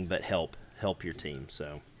nothing but help your team.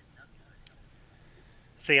 So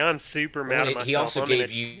see, I'm super mad at myself. He also gave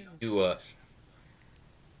you.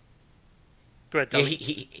 Go ahead,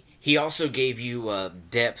 Tommy. He also gave you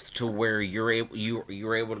depth to where you're able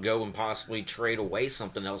to go and possibly trade away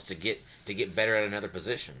something else to get better at another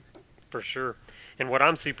position. For sure. And what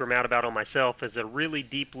I'm super mad about on myself is a really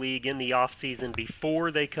deep league in the offseason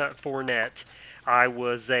before they cut Fournette. I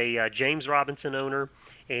was a James Robinson owner,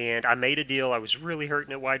 and I made a deal. I was really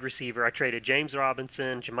hurting at wide receiver. I traded James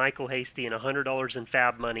Robinson, JaMychal Hasty, and $100 in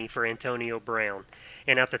fab money for Antonio Brown.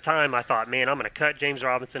 And at the time, I thought, man, I'm going to cut James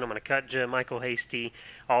Robinson. I'm going to cut JaMychal Hasty.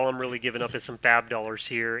 All I'm really giving up is some fab dollars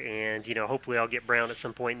here, and hopefully I'll get Brown at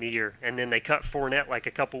some point in the year. And then they cut Fournette like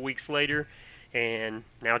a couple weeks later, and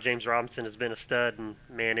now James Robinson has been a stud, and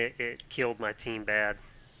man, it killed my team bad.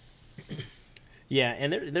 Yeah,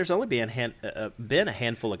 and there's only been a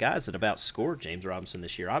handful of guys that have outscored James Robinson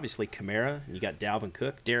this year. Obviously, Kamara, and you got Dalvin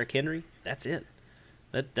Cook, Derrick Henry. That's it.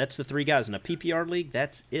 That's the three guys in a PPR league.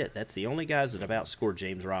 That's it. That's the only guys that have outscored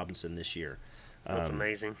James Robinson this year. That's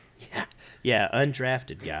amazing. Yeah,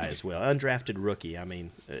 undrafted guy as well, undrafted rookie. I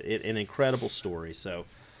mean, an incredible story. So,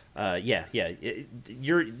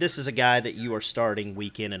 this is a guy that you are starting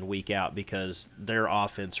week in and week out because their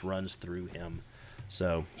offense runs through him.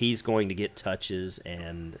 So he's going to get touches,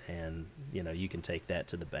 and you can take that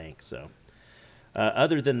to the bank. So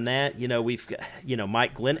other than that, we've got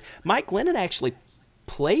Mike Glennon. Mike Glennon actually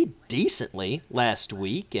played decently last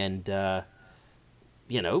week, and Keelan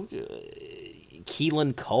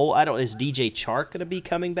Cole. Is DJ Chark going to be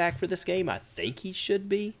coming back for this game? I think he should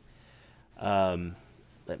be.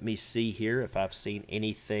 Let me see here if I've seen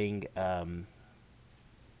anything,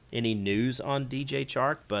 any news on DJ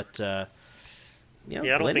Chark, but. I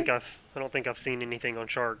don't think I've seen anything on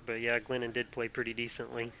Chark, but yeah, Glennon did play pretty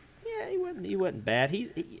decently. Yeah, he wasn't bad.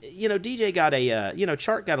 DJ got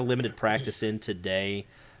Chark got a limited practice in today.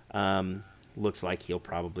 Looks like he'll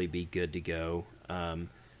probably be good to go.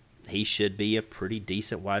 He should be a pretty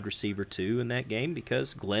decent wide receiver too in that game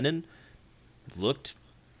because Glennon looked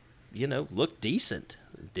decent.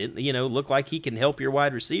 Didn't look like he can help your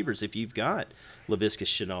wide receivers if you've got Laviska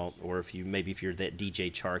Shenault, or if you're that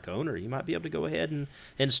DJ Chark owner, you might be able to go ahead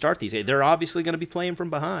and start these. They're obviously going to be playing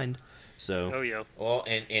from behind. So oh yeah. Well,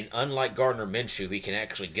 and unlike Gardner Minshew, he can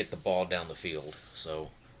actually get the ball down the field.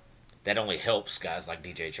 So that only helps guys like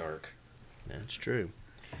DJ Chark. That's true.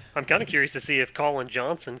 I'm kind of curious to see if Colin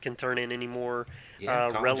Johnson can turn in any more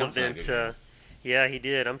relevant. Yeah, he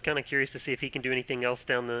did. I'm kind of curious to see if he can do anything else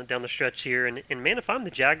down the stretch here. And man, if I'm the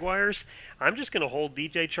Jaguars, I'm just going to hold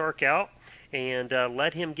DJ Chark out and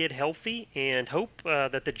let him get healthy and hope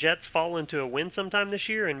that the Jets fall into a win sometime this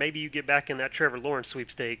year, and maybe you get back in that Trevor Lawrence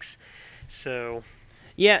sweepstakes. So.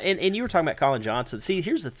 Yeah, and you were talking about Colin Johnson. See,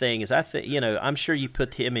 here's the thing: is I'm sure you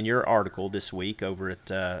put him in your article this week over at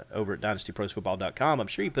DynastyProsFootball.com. I'm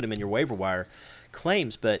sure you put him in your waiver wire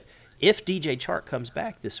claims, but. If DJ Chark comes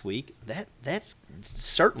back this week, that's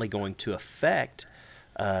certainly going to affect,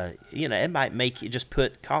 it might make you just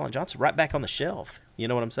put Colin Johnson right back on the shelf. You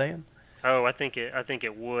know what I'm saying? Oh, I think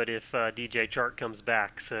it would if DJ Chark comes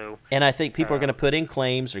back. So. And I think people are going to put in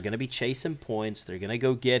claims. They're going to be chasing points. They're going to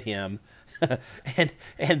go get him, and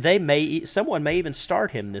someone may even start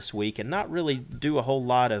him this week and not really do a whole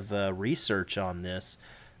lot of research on this.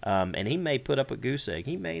 And he may put up a goose egg.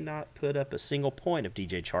 He may not put up a single point if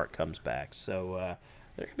DJ Chark comes back. So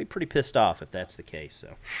they're going to be pretty pissed off if that's the case.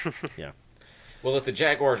 So, yeah. Well, if the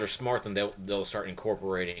Jaguars are smart, then they'll start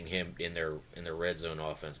incorporating him in their red zone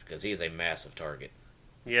offense because he is a massive target.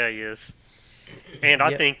 Yeah, he is. And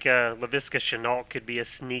I think Laviska Shenault could be a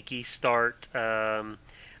sneaky start. We'll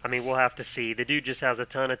have to see. The dude just has a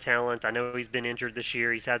ton of talent. I know he's been injured this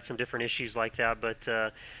year. He's had some different issues like that, but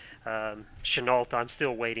Shenault, I'm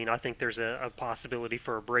still waiting. I think there's a possibility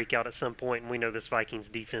for a breakout at some point, and we know this Vikings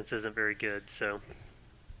defense isn't very good. So,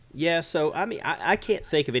 yeah. So I can't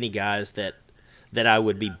think of any guys that I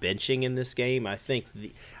would be benching in this game. I think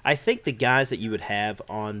the guys that you would have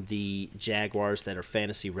on the Jaguars that are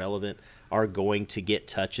fantasy relevant are going to get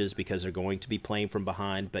touches because they're going to be playing from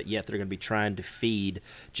behind, but yet they're going to be trying to feed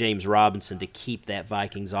James Robinson to keep that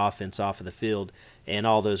Vikings offense off of the field. And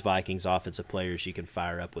all those Vikings offensive players you can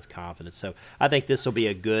fire up with confidence. So I think this will be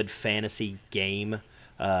a good fantasy game,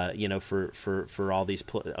 for all these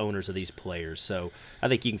owners of these players. So I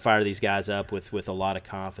think you can fire these guys up with a lot of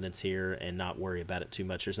confidence here and not worry about it too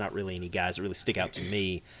much. There's not really any guys that really stick out to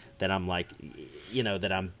me that I'm like,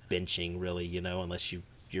 that I'm benching really, unless you're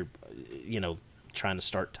trying to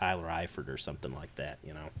start Tyler Eifert or something like that,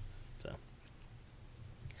 So.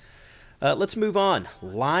 Let's move on.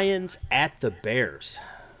 Lions at the Bears.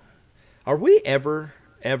 Are we ever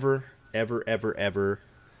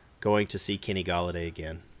going to see Kenny Golladay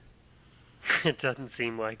again? It doesn't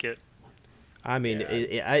seem like it. I mean,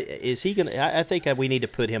 is he gonna? I think we need to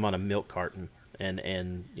put him on a milk carton,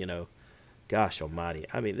 and gosh almighty.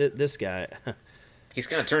 I mean, this guy. He's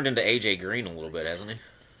kind of turned into AJ Green a little bit, hasn't he?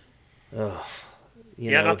 Oh,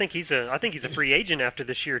 and I think he's a free agent after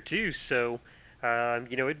this year too. So.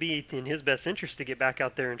 It'd be in his best interest to get back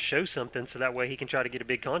out there and show something, so that way he can try to get a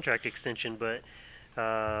big contract extension, but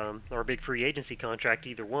or a big free agency contract,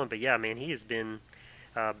 either one. But yeah, man, he has been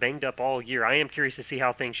banged up all year. I am curious to see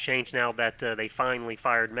how things change now that they finally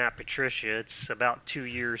fired Matt Patricia. It's about 2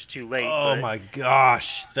 years too late. Oh my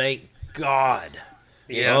gosh! Thank God.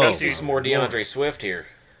 Yeah, we see some more DeAndre Swift here.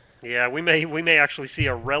 Yeah, we may actually see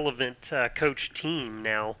a relevant coach team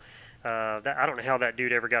now. I don't know how that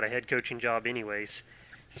dude ever got a head coaching job, anyways.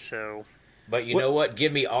 So. But you know what?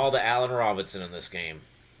 Give me all the Allen Robinson in this game.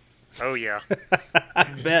 Oh yeah. I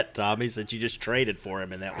bet, Tommy, that you just traded for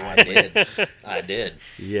him in that one. I did.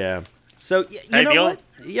 Yeah. So you know what?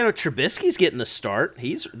 Trubisky's getting the start.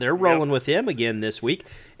 They're rolling with him again this week,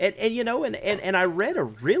 and I read a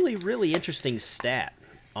really, really interesting stat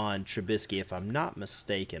on Trubisky, if I'm not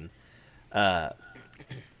mistaken. God,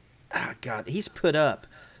 he's put up.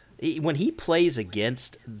 When he plays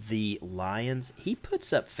against the Lions, he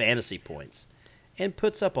puts up fantasy points and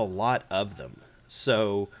puts up a lot of them.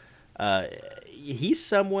 So he's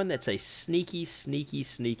someone that's a sneaky, sneaky,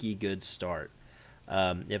 sneaky good start.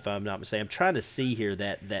 If I'm not mistaken, I'm trying to see here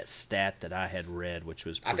that stat that I had read, which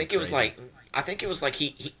was I think it was like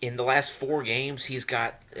he in the last 4 games he's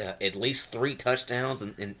got at least 3 touchdowns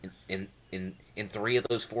in 3 of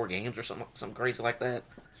those 4 games or something crazy like that.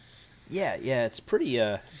 Yeah, it's pretty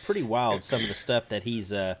wild, some of the stuff that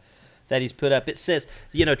he's put up. It says,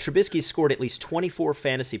 Trubisky scored at least 24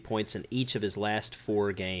 fantasy points in each of his last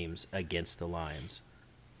 4 games against the Lions.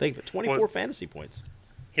 Think of it, 24 fantasy points.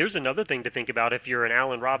 Here's another thing to think about if you're an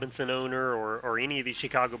Allen Robinson owner or any of these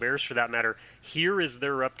Chicago Bears for that matter. Here is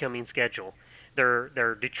their upcoming schedule.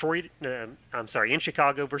 They're in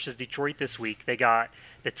Chicago versus Detroit this week. They got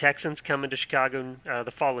the Texans coming to Chicago the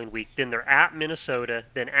following week. Then they're at Minnesota,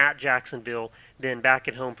 then at Jacksonville, then back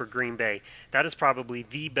at home for Green Bay. That is probably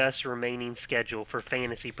the best remaining schedule for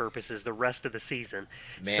fantasy purposes the rest of the season.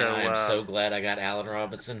 Man, I am so glad I got Allen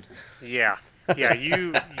Robinson. Yeah. Yeah,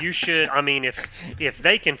 you should. I mean, if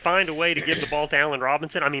they can find a way to give the ball to Allen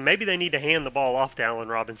Robinson, I mean, maybe they need to hand the ball off to Allen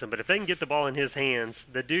Robinson, but if they can get the ball in his hands,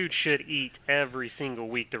 the dude should eat every single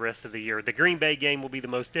week the rest of the year. The Green Bay game will be the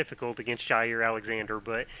most difficult against Jair Alexander,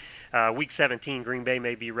 but Week 17, Green Bay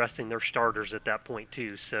may be resting their starters at that point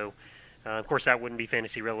too. So, of course, that wouldn't be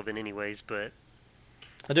fantasy relevant anyways, but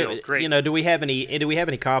great. Do we have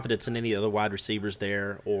any confidence in any other wide receivers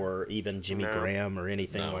there, or even Jimmy Graham or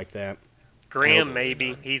anything like that? Graham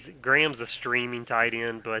maybe. Graham's a streaming tight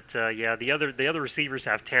end, but the other receivers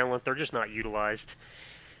have talent. They're just not utilized.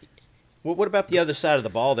 Well, what about the other side of the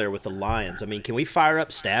ball there with the Lions? I mean, can we fire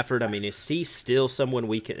up Stafford? I mean, is he still someone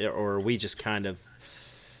we can, or are we just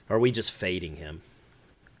fading him?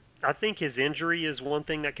 I think his injury is one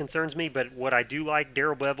thing that concerns me, but what I do like,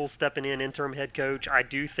 Darrell Bevell stepping in, interim head coach. I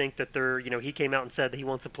do think that he came out and said that he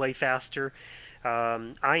wants to play faster.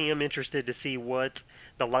 I am interested to see what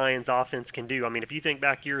the Lions offense can do. I mean, if you think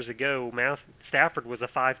back years ago, Stafford was a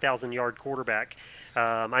 5,000-yard quarterback.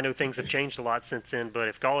 I know things have changed a lot since then, but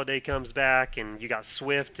if Golladay comes back and you got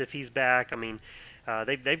Swift if he's back, I mean,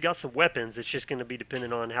 they've got some weapons. It's just going to be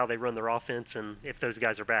dependent on how they run their offense and if those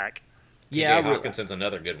guys are back. Yeah, Hawkinson's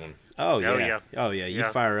another good one. Oh yeah. You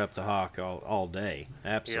fire up the Hawk all day.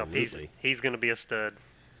 Absolutely. Yep, he's going to be a stud.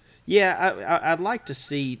 Yeah, I'd like to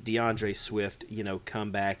see DeAndre Swift,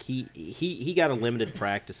 come back. He got a limited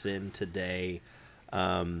practice in today.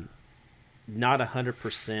 Not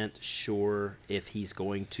 100% sure if he's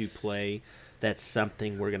going to play. That's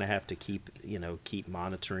something we're going to have to keep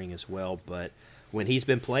monitoring as well. But when he's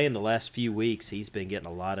been playing the last few weeks, he's been getting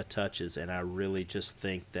a lot of touches, and I really just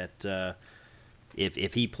think that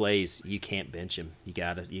if he plays, you can't bench him. You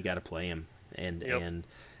gotta play him,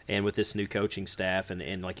 and with this new coaching staff,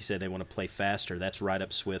 and like you said, they want to play faster. That's right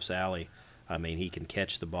up Swift's alley. I mean, he can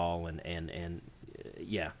catch the ball, and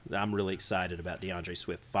I'm really excited about DeAndre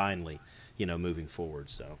Swift finally, moving forward.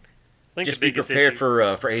 So just be prepared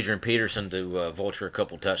for Adrian Peterson to vulture a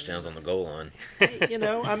couple touchdowns on the goal line.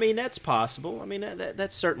 I mean, that's possible. I mean,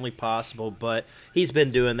 that's certainly possible, but he's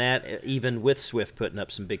been doing that even with Swift putting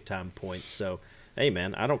up some big-time points. So, hey,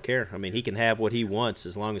 man, I don't care. I mean, he can have what he wants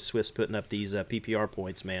as long as Swift's putting up these PPR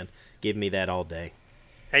points, man. Give me that all day.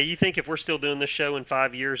 Hey, you think if we're still doing this show in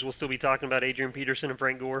 5 years, we'll still be talking about Adrian Peterson and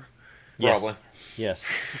Frank Gore? Yes. Probably. Yes.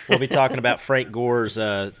 We'll be talking about Frank Gore's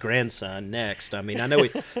grandson next. I mean, I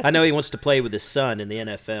know he wants to play with his son in the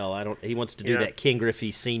NFL. He wants to do that King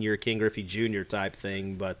Griffey Sr., King Griffey Jr. type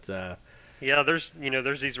thing, but there's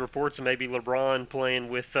these reports of maybe LeBron playing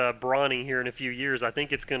with Bronny here in a few years. I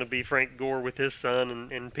think it's going to be Frank Gore with his son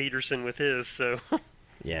and Peterson with his. So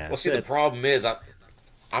Well, see, the problem is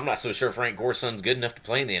I'm not so sure Frank Gore's son's good enough to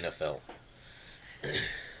play in the NFL.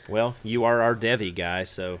 Well, you are our Devi guy,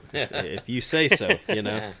 so if you say so,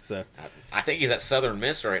 So I think he's at Southern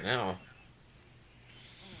Miss right now.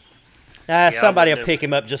 somebody will pick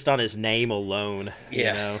him up just on his name alone.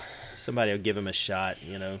 Yeah. Somebody will give him a shot.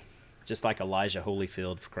 Just like Elijah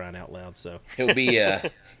Holyfield, for crying out loud. So He'll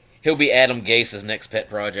be Adam Gase's next pet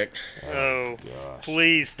project. Oh,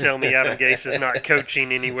 please tell me Adam Gase is not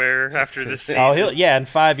coaching anywhere after this season. Oh, in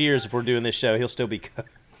 5 years, if we're doing this show, he'll still be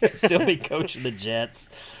coaching the Jets.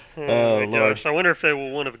 Oh my gosh! I wonder if they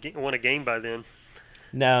will win a game by then.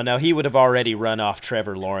 No, he would have already run off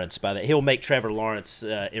Trevor Lawrence by that. He'll make Trevor Lawrence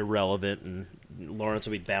irrelevant, and Lawrence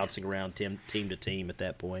will be bouncing around team to team at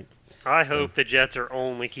that point. I hope the Jets are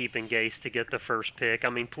only keeping Gase to get the first pick. I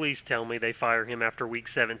mean, please tell me they fire him after Week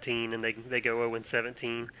 17 and they go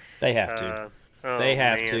 0-17. They have to. They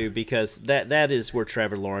have to, because that is where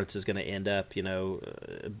Trevor Lawrence is going to end up,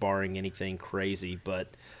 barring anything crazy. But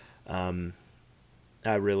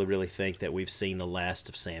I really, really think that we've seen the last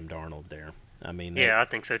of Sam Darnold there. I mean, I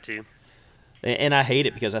think so too. And I hate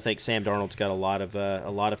it because I think Sam Darnold's got a lot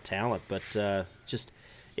of talent, but just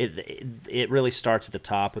it really starts at the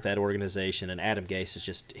top with that organization. And Adam Gase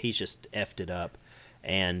he's just effed it up.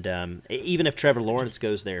 And even if Trevor Lawrence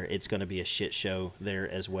goes there, it's going to be a shit show there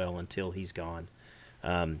as well until he's gone.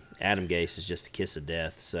 Adam Gase is just a kiss of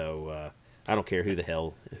death. So I don't care who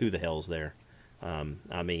the hell's there.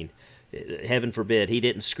 I mean, heaven forbid he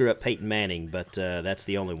didn't screw up Peyton Manning, but that's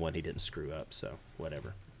the only one he didn't screw up. So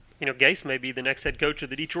whatever. Gase may be the next head coach of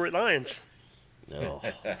the Detroit Lions. Oh.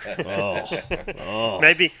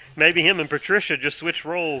 Maybe him and Patricia just switch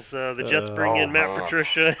roles. The Jets bring in Matt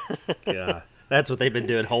Patricia. Yeah, that's what they've been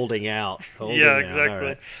doing, holding out. Yeah,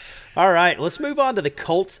 exactly. All right, let's move on to the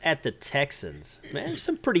Colts at the Texans. Man, there's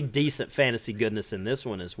some pretty decent fantasy goodness in this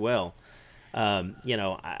one as well.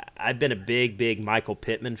 I've been a big Michael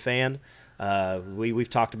Pittman fan. We've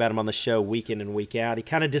talked about him on the show week in and week out. He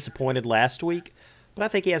kind of disappointed last week, but I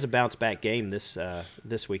think he has a bounce back game this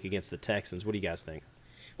week against the Texans. What do you guys think?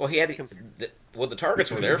 Well, he had the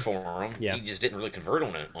targets were there for him. Yeah. He just didn't really convert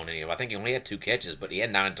on any of them. I think he only had 2 catches, but he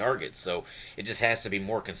had 9 targets. So it just has to be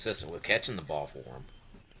more consistent with catching the ball for him.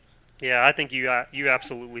 Yeah, I think you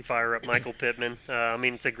absolutely fire up Michael Pittman. I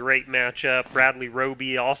mean, it's a great matchup. Bradley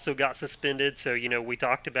Roby also got suspended, so we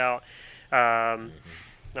talked about. My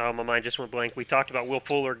mind just went blank. We talked about Will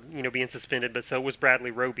Fuller, being suspended, but so was Bradley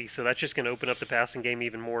Roby. So that's just going to open up the passing game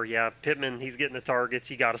even more. Yeah, Pittman, he's getting the targets.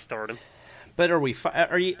 You got to start him. But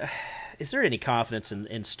is there any confidence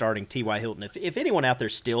in starting T.Y. Hilton? If anyone out there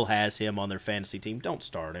still has him on their fantasy team, don't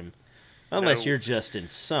start him. Unless you're just in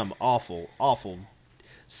some awful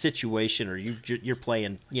situation or you're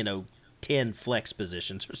playing, 10 flex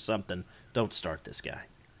positions or something. Don't start this guy.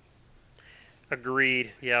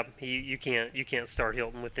 Agreed. Yeah, you can't start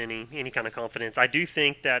Hilton with any kind of confidence. I do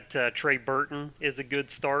think that Trey Burton is a good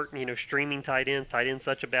start. Streaming tight ends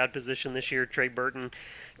such a bad position this year. Trey Burton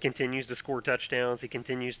continues to score touchdowns. He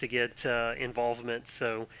continues to get involvement.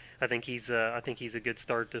 So I think he's a good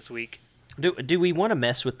start this week. Do we want to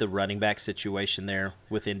mess with the running back situation there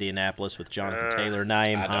with Indianapolis with Jonathan Taylor,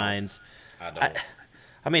 Nyheim Hines? I don't.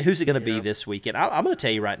 I mean, who's it going to be this weekend? I'm going to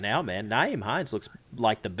tell you right now, man. Nyheim Hines looks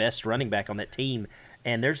like the best running back on that team,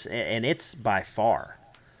 and it's by far.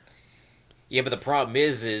 Yeah, but the problem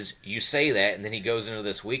is you say that, and then he goes into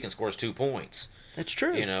this week and scores 2 points. That's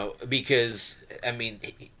true. Because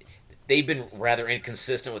they've been rather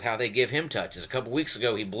inconsistent with how they give him touches. A couple weeks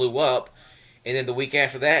ago, he blew up, and then the week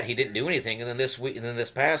after that, he didn't do anything. And then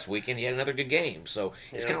this past weekend, he had another good game. So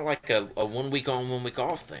it's kind of like a 1 week on, 1 week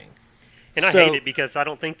off thing. And I hate it because I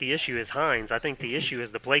don't think the issue is Hines. I think the issue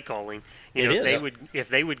is the play calling. If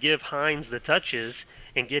they would give Hines the touches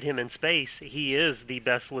and get him in space, he is the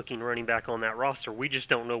best looking running back on that roster. We just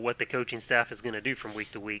don't know what the coaching staff is going to do from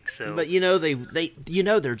week to week. So, but they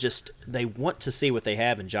want to see what they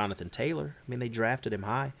have in Jonathan Taylor. I mean, they drafted him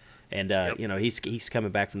high, and he's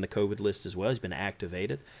coming back from the COVID list as well. He's been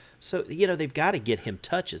activated, so they've got to get him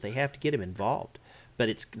touches. They have to get him involved, but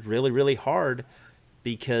it's really, really hard.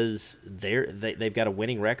 Because they've got a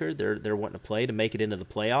winning record, they're wanting to play to make it into the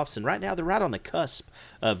playoffs, and right now they're right on the cusp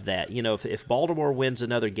of that. If Baltimore wins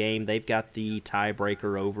another game, they've got the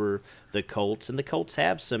tiebreaker over the Colts, and the Colts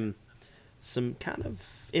have some kind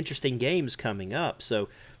of interesting games coming up, so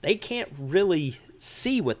they can't really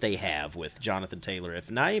see what they have with Jonathan Taylor. If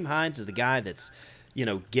Nyheim Hines is the guy that's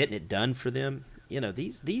getting it done for them,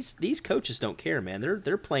 these coaches don't care, man.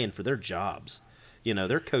 They're playing for their jobs.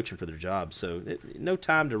 They're coaching for their jobs, so no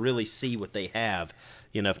time to really see what they have.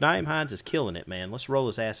 If Nyheim Hines is killing it, man, let's roll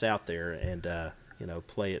his ass out there and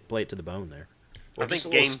play it to the bone there. Well, I just a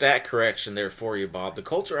think little game. stat correction there for you, Bob. The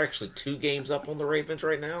Colts are actually 2 games up on the Ravens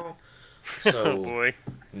right now. Oh So, boy.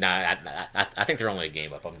 nah, I think they're only a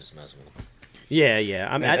game up. I'm just messing with them. Yeah.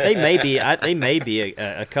 I mean, they may be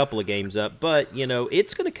a couple of games up, but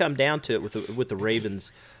it's going to come down to it with the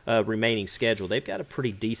Ravens' remaining schedule. They've got a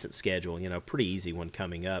pretty decent schedule, pretty easy one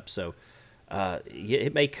coming up. So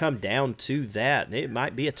it may come down to that. It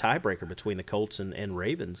might be a tiebreaker between the Colts and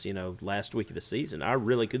Ravens. Last week of the season, I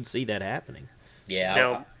really could see that happening. Yeah,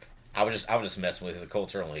 Now- I was just messing with you. The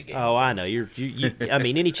Colts are only a game. Oh, I know. You I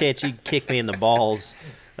mean, any chance you kick me in the balls,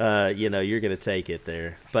 you're going to take it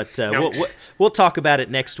there. But we'll talk about it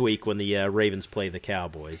next week when the Ravens play the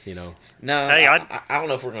Cowboys. No, Hey, I don't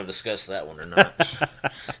know if we're going to discuss that one or not.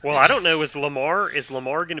 Well, I don't know. Is Lamar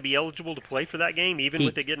going to be eligible to play for that game, even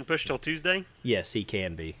with it getting pushed till Tuesday? Yes, he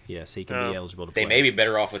can be. Yes, he can be eligible to play. They may be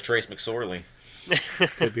better off with Trace McSorley.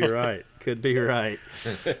 Could be right. Could be right.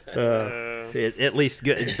 At least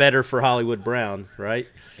better for Hollywood Brown, right?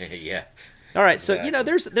 Yeah. All right, so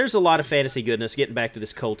Exactly. there's a lot of fantasy goodness. Getting back to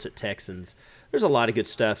this Colts at Texans, there's a lot of good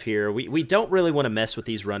stuff here. We don't really want to mess with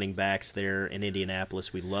these running backs there in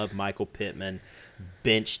Indianapolis. We love Michael Pittman,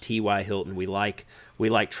 bench T.Y. Hilton. We like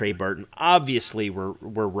Trey Burton. Obviously, we're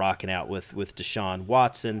rocking out with Deshaun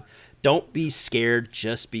Watson. Don't be scared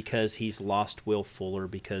just because he's lost Will Fuller,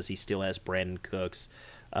 because he still has Brandon Cooks.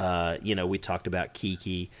 We talked about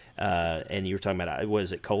Kiki, and you were talking about, what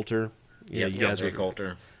is it, Coulter? Yeah, you guys were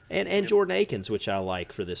Coulter. and Jordan Akins, which I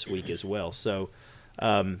like for this week as well. So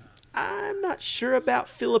I'm not sure about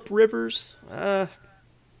Phillip Rivers. I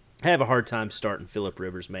have a hard time starting Phillip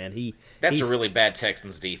Rivers, man. That's he's a really bad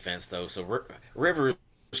Texans defense, though. So Rivers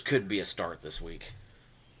could be a start this week.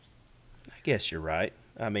 I guess you're right.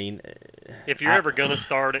 I mean, If you're ever gonna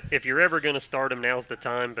start him, now's the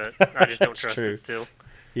time. But I just don't trust true. it still.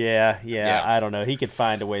 yeah, I don't know. He could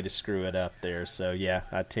find a way to screw it up there. So yeah,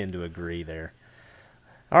 I tend to agree there.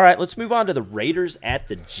 All right, let's move on to the Raiders at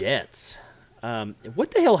the Jets.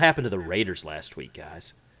 What the hell happened to the Raiders last week,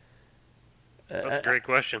 guys? That's a great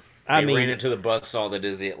question. I They mean, ran into the buzzsaw that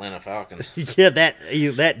is the Atlanta Falcons. yeah, that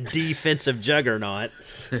defensive juggernaut.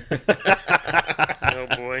 Oh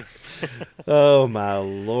boy, Oh my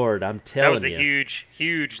lord, I'm that telling was a you.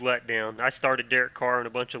 huge letdown. I started Derek Carr in a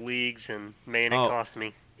bunch of leagues, and man, it Oh. cost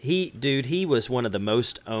me. He was one of the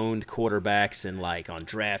most owned quarterbacks in on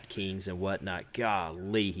DraftKings and whatnot.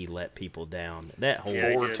 Golly, he let people down. That whole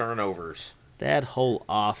Yeah, he 4 did. turnovers. that whole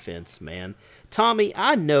offense, man. Tommy,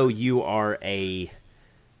 I know you are a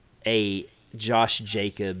Josh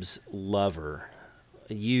Jacobs lover.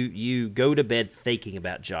 You go to bed thinking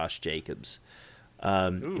about Josh Jacobs.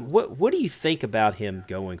 What do you think about him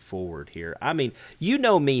going forward here? I mean, you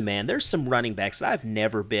know me, man. There's some running backs that I've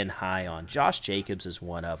never been high on. Josh Jacobs is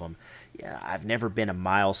one of them. Yeah, I've never been a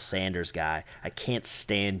Miles Sanders guy. I can't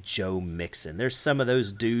stand Joe Mixon. There's some of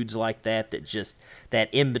those dudes like that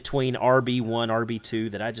in between RB1,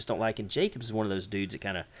 RB2 that I just don't like. And Jacobs is one of those dudes that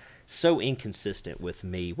kind of so inconsistent with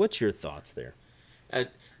me. What's your thoughts there?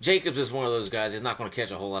 Jacobs is one of those guys. He's not going to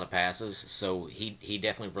catch a whole lot of passes, so he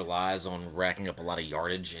definitely relies on racking up a lot of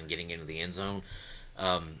yardage and getting into the end zone.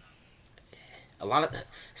 Some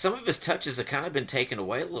of his touches have kind of been taken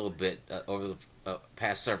away a little bit over the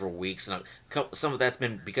past several weeks, and some of that's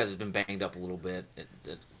been because he's been banged up a little bit,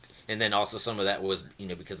 and then also some of that was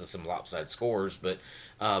because of some lopsided scores. But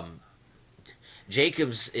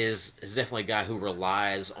Jacobs is definitely a guy who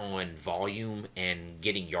relies on volume and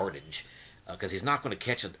getting yardage. Because he's not going to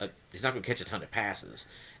catch a ton of passes,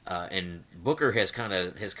 and Booker has kind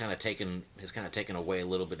of taken away a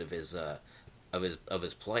little bit of his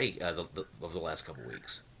play of the last couple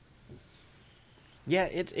weeks. Yeah,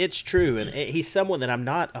 it's true, and he's someone that I'm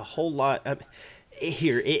not a whole lot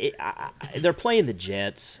here. They're playing the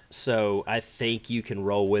Jets, so I think you can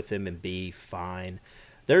roll with him and be fine.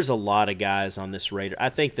 There's a lot of guys on this Raider. I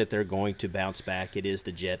think that they're going to bounce back. It is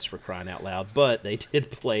the Jets, for crying out loud, but they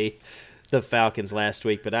did play the Falcons last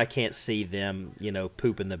week, but I can't see them,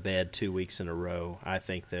 pooping the bed 2 weeks in a row. I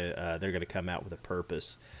think that they're going to come out with a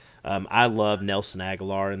purpose. I love Nelson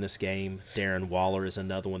Aguilar in this game. Darren Waller is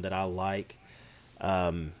another one that I like.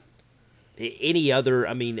 Any other?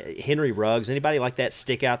 I mean, Henry Ruggs. Anybody like that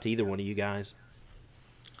stick out to either one of you guys?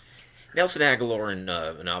 Nelson Aguilar and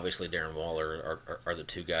obviously Darren Waller are the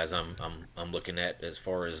two guys I'm looking at as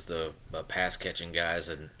far as the pass catching guys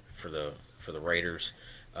and for the Raiders.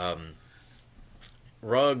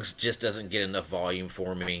 Ruggs just doesn't get enough volume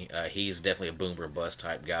for me. He's definitely a boomer and bust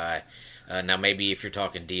type guy. Now maybe if you're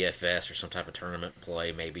talking DFS or some type of tournament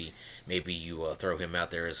play, maybe you throw him out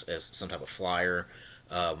there as some type of flyer.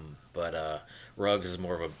 But Ruggs is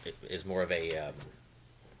more of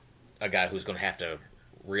a a guy who's going to have to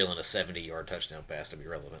reel in a 70-yard touchdown pass to be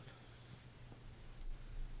relevant.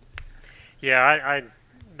 Yeah, I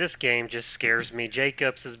this game just scares me.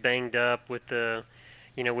 Jacobs is banged up with the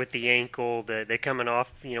ankle. They're coming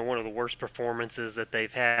off, one of the worst performances that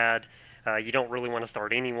they've had. You don't really want to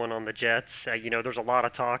start anyone on the Jets. There's a lot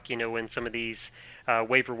of talk, in some of these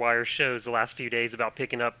waiver wire shows the last few days about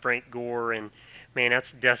picking up Frank Gore, and man,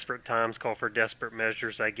 that's desperate times call for desperate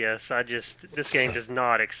measures, I guess. This game does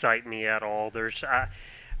not excite me at all.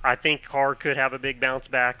 I think Carr could have a big bounce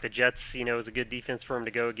back. The Jets, is a good defense for him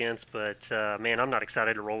to go against, but man, I'm not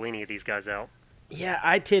excited to roll any of these guys out. Yeah,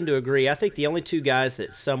 I tend to agree. I think the only two guys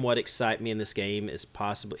that somewhat excite me in this game is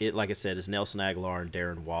possibly, like I said, is Nelson Aguilar and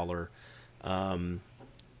Darren Waller.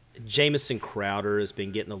 Jamison Crowder has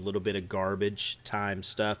been getting a little bit of garbage time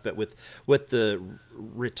stuff, but with the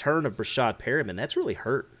return of Brashad Perriman, that's really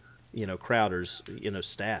hurt, Crowder's,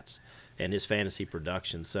 stats and his fantasy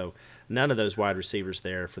production. So none of those wide receivers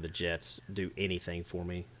there for the Jets do anything for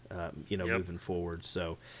me, moving forward.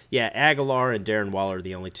 So, yeah, Aguilar and Darren Waller are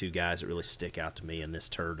the only two guys that really stick out to me in this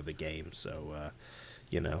turd of a game. So,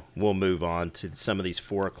 we'll move on to some of these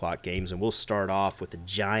 4 o'clock games, and we'll start off with the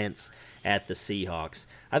Giants at the Seahawks.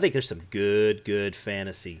 I think there's some good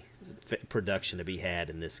fantasy production to be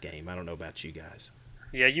had in this game. I don't know about you guys.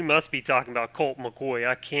 Yeah, you must be talking about Colt McCoy.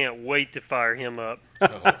 I can't wait to fire him up.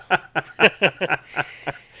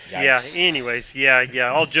 Yeah, anyways,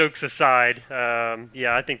 all jokes aside,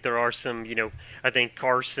 I think there are some, I think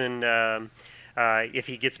Carson, if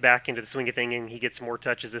he gets back into the swing of thing and he gets more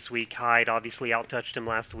touches this week, Hyde obviously out-touched him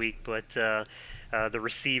last week, but the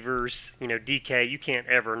receivers, DK, you can't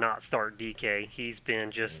ever not start DK. He's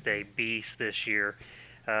been just a beast this year.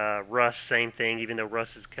 Russ, same thing, even though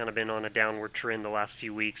Russ has kind of been on a downward trend the last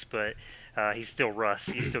few weeks, but he's still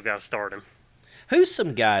Russ. You still got to start him. Who's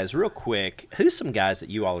some guys that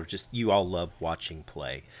you all love watching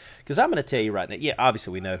play? Because I'm going to tell you right now, yeah,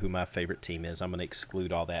 obviously we know who my favorite team is. I'm going to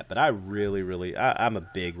exclude all that, but I really, I'm a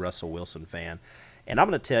big Russell Wilson fan. And I'm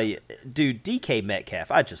going to tell you, dude, DK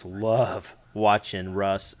Metcalf, I just love watching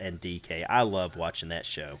Russ and DK. I love watching that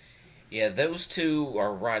show. Yeah, those two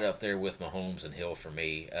are right up there with Mahomes and Hill for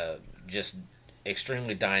me. Just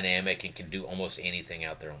extremely dynamic and can do almost anything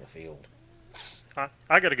out there on the field.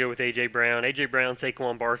 I got to go with A.J. Brown. A.J. Brown,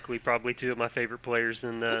 Saquon Barkley, probably two of my favorite players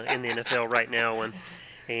in the NFL right now. And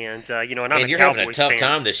I'm a Cowboys fan. You're having a tough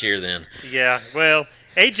time this year then. Yeah, well,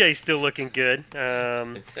 A.J.'s still looking good.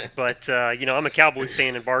 But I'm a Cowboys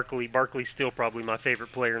fan, and Barkley's still probably my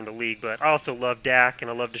favorite player in the league. But I also love Dak,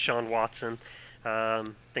 and I love Deshaun Watson. I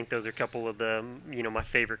think those are a couple of the, my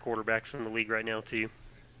favorite quarterbacks in the league right now, too.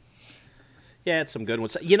 Yeah, it's some good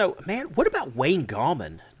ones. Man, what about Wayne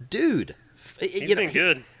Gallman? Dude. He's been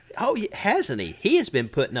good. Hasn't he? He has been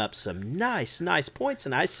putting up some nice points,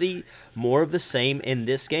 and I see more of the same in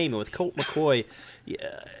this game. And with Colt McCoy,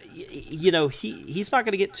 he's not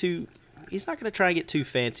going to try and get too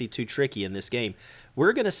fancy, too tricky in this game.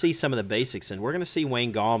 We're going to see some of the basics, and we're going to see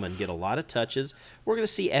Wayne Gallman get a lot of touches. We're going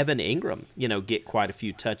to see Evan Ingram, get quite a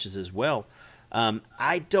few touches as well.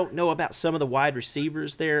 I don't know about some of the wide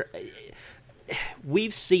receivers there.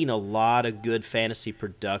 We've seen a lot of good fantasy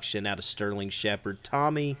production out of Sterling Shepard.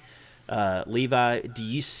 Tommy, Levi, do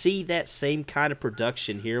you see that same kind of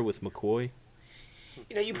production here with McCoy?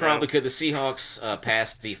 You probably could. The Seahawks'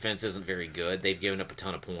 pass defense isn't very good. They've given up a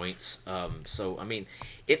ton of points.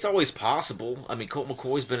 It's always possible. Colt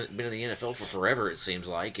McCoy's been in the NFL for forever, it seems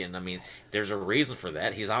like, and there's a reason for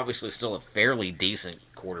that. He's obviously still a fairly decent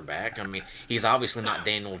quarterback. He's obviously not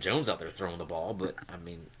Daniel Jones out there throwing the ball, but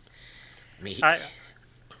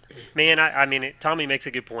Tommy makes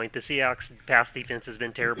a good point. The Seahawks' pass defense has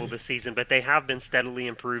been terrible this season, but they have been steadily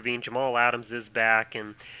improving. Jamal Adams is back,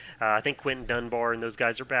 and I think Quentin Dunbar and those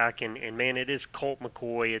guys are back. And man, it is Colt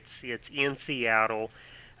McCoy. It's in Seattle.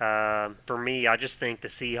 For me, I just think the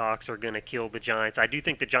Seahawks are going to kill the Giants. I do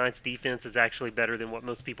think the Giants' defense is actually better than what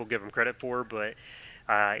most people give them credit for, but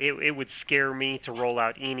it would scare me to roll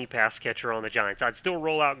out any pass catcher on the Giants. I'd still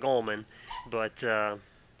roll out Gallman, but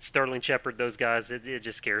Sterling Shepard, those guys, it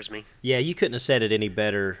just scares me. Yeah, you couldn't have said it any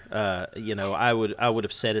better. I would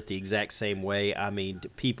have said it the exact same way.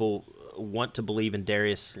 People want to believe in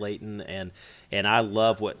Darius Slayton, and I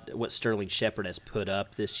love what Sterling Shepard has put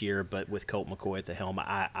up this year, but with Colt McCoy at the helm,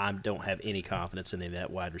 I don't have any confidence in any of that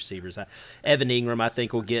wide receivers. Evan Ingram, I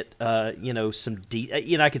think, will get some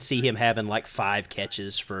I could see him having like 5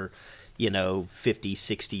 catches for 50,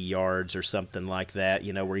 60 yards or something like that,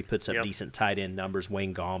 where he puts up decent tight end numbers.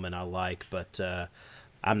 Wayne Gallman I like, but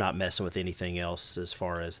I'm not messing with anything else as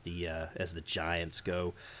far as the Giants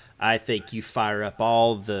go. I think you fire up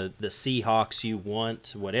all the Seahawks you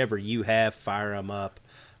want, whatever you have, fire them up,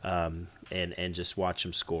 and just watch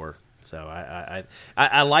them score. So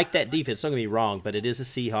I like that defense. Don't get me wrong, but it is the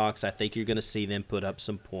Seahawks. I think you're going to see them put up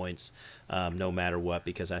some points, no matter what,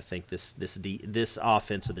 because I think this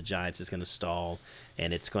offense of the Giants is going to stall,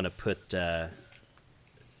 and it's going to put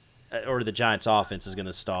or the Giants' offense is going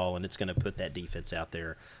to stall, and it's going to put that defense out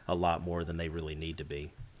there a lot more than they really need to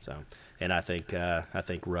be. So, and I think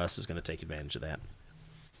Russ is going to take advantage of that.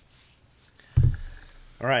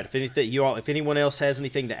 All right. If anyone else has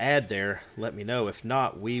anything to add there, let me know. If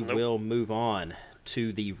not, we will move on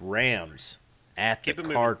to the Rams at the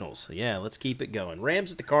Cardinals. Yeah, let's keep it going.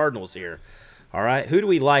 Rams at the Cardinals here. All right. Who do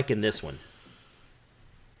we like in this one?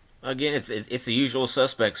 Again, it's the usual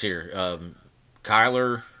suspects here.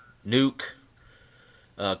 Kyler, Nuke,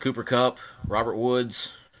 Cooper Kupp, Robert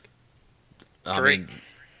Woods. Drake.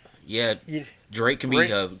 Drake can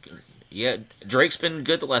be. Drake's been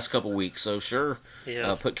good the last couple weeks, so sure.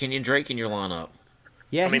 Yes. Put Kenyon Drake in your lineup.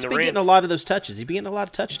 Yeah, he's been getting a lot of those touches. He's been getting a lot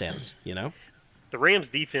of touchdowns, The Rams'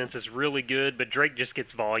 defense is really good, but Drake just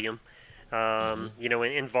gets volume.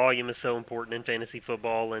 And volume is so important in fantasy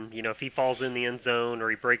football. And, if he falls in the end zone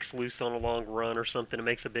or he breaks loose on a long run or something, it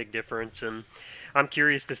makes a big difference. And I'm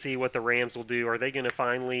curious to see what the Rams will do. Are they going to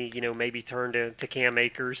finally, maybe turn to Cam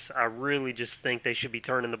Akers? I really just think they should be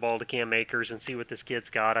turning the ball to Cam Akers and see what this kid's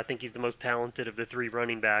got. I think he's the most talented of the three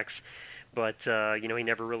running backs, but, he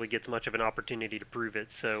never really gets much of an opportunity to prove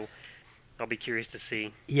it. So I'll be curious to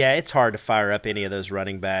see. Yeah, it's hard to fire up any of those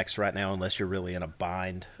running backs right now unless you're really in a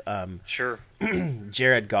bind. Sure.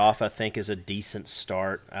 Jared Goff, I think, is a decent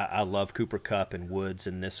start. I love Cooper Kupp and Woods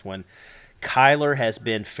in this one. Kyler has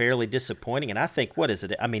been fairly disappointing, and I think, what is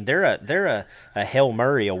it? I mean, they're a Hail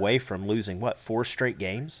Murray away from losing, 4 straight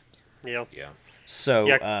games? Yeah. So,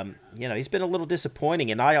 he's been a little disappointing,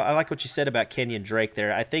 and I like what you said about Kenyon Drake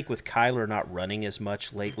there. I think with Kyler not running as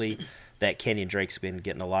much lately, that Kenyon Drake's been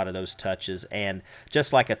getting a lot of those touches, and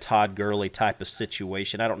just like a Todd Gurley type of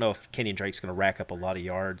situation, I don't know if Kenyon Drake's going to rack up a lot of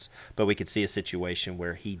yards, but we could see a situation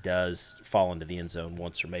where he does fall into the end zone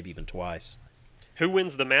once or maybe even twice. Who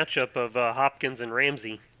wins the matchup of Hopkins and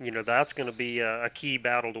Ramsey? That's going to be a key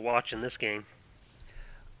battle to watch in this game.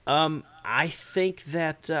 I think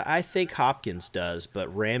Hopkins does,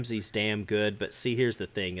 but Ramsey's damn good. But see, here's the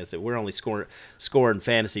thing: is that we're only scoring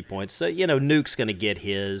fantasy points. So Nuke's going to get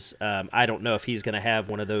his. I don't know if he's going to have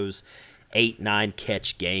one of those 8-9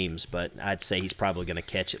 catch games, but I'd say he's probably going to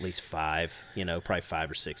catch at least 5. Probably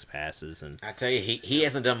 5 or 6 passes. And I tell you, he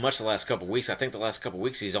hasn't done much the last couple of weeks. I think the last couple of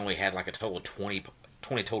weeks he's only had like a total of 20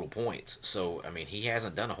 total points. So I mean, he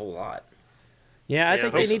hasn't done a whole lot. Yeah, I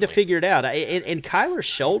think they need to figure it out. And Kyler's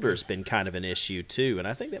shoulder's been kind of an issue too, and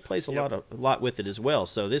I think that plays a lot with it as well.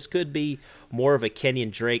 So this could be more of a Kenyon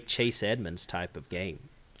Drake, Chase Edmonds type of game.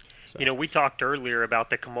 So. We talked earlier about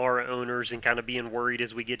the Kamara owners and kind of being worried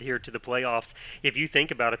as we get here to the playoffs. If you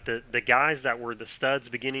think about it, the guys that were the studs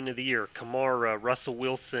beginning of the year, Kamara, Russell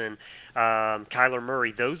Wilson, Kyler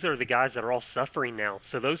Murray, those are the guys that are all suffering now.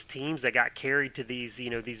 So those teams that got carried to these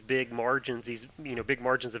big margins, big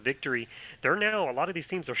margins of victory, a lot of these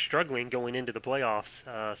teams are struggling going into the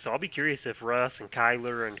playoffs. So I'll be curious if Russ and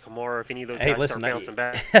Kyler and Kamara, if any of those guys start bouncing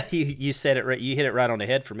back. You said it right. You hit it right on the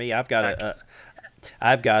head for me. I've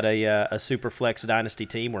got a super flex dynasty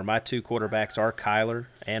team where my 2 quarterbacks are Kyler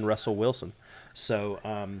and Russell Wilson. So,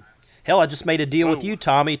 I just made a deal with you,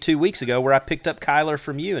 Tommy, 2 weeks ago where I picked up Kyler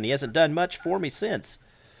from you, and he hasn't done much for me since.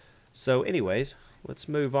 So, anyways, let's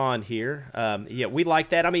move on here. We like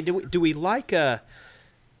that. I mean, do we like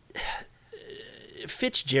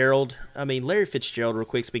Fitzgerald? I mean, Larry Fitzgerald, real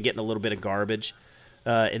quick, has been getting a little bit of garbage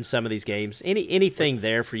in some of these games. Anything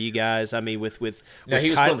there for you guys? I mean, with he was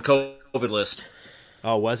put on the COVID list.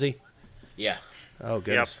 Oh, was he? Yeah. Oh,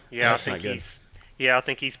 goodness. Yeah, I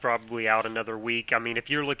think he's probably out another week. I mean, if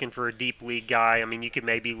you're looking for a deep league guy, I mean, you could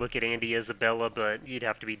maybe look at Andy Isabella, but you'd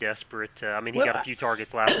have to be desperate. He got a few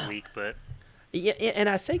targets last week, but yeah, and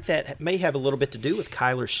I think that may have a little bit to do with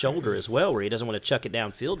Kyler's shoulder as well, where he doesn't want to chuck it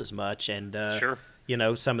downfield as much, and sure.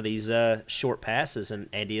 Some of these short passes, and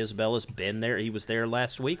Andy Isabella's been there. He was there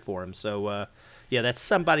last week for him, so. That's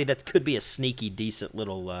somebody that could be a sneaky, decent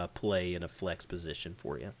little play in a flex position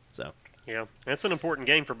for you. So yeah, that's an important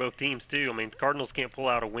game for both teams too. I mean, the Cardinals can't pull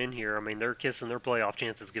out a win here. I mean, they're kissing their playoff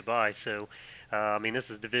chances goodbye. So,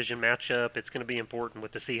 this is a division matchup. It's going to be important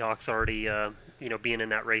with the Seahawks already, being in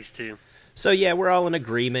that race too. So, yeah, we're all in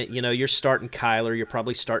agreement. You're starting Kyler. You're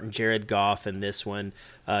probably starting Jared Goff in this one.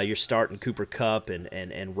 You're starting Cooper Kupp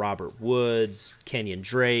and Robert Woods, Kenyon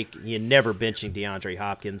Drake. You're never benching DeAndre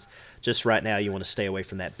Hopkins. Just right now you want to stay away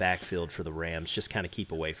from that backfield for the Rams. Just kind of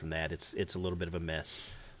keep away from that. It's a little bit of a mess.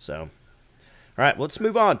 So, all right, let's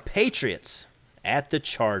move on. Patriots at the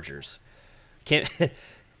Chargers.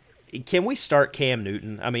 Can we start Cam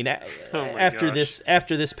Newton? I mean, after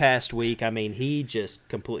this past week, I mean, he just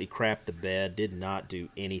completely crapped the bed, did not do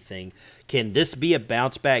anything. Can this be a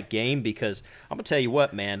bounce back game? Because I'm gonna tell you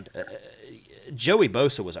what, man, Joey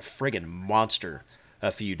Bosa was a friggin' monster a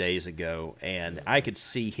few days ago, and I could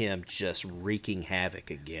see him just wreaking havoc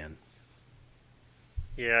again.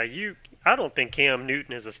 Yeah, I don't think Cam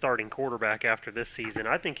Newton is a starting quarterback after this season.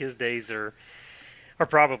 I think his days are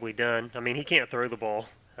probably done. I mean, he can't throw the ball.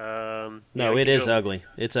 No, it is ugly.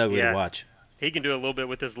 It's ugly to watch. He can do a little bit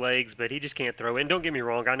with his legs, but he just can't throw. And don't get me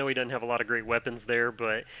wrong, I know he doesn't have a lot of great weapons there,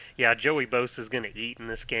 but yeah, Joey Bosa is going to eat in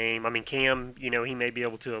this game. I mean, Cam, he may be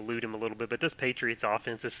able to elude him a little bit, but this Patriots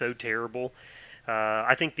offense is so terrible.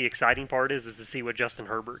 I think the exciting part is to see what Justin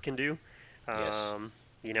Herbert can do. Yes.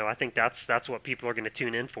 I think that's what people are going to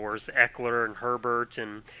tune in for is Eckler and Herbert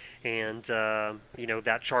and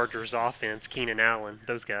that Chargers offense, Keenan Allen,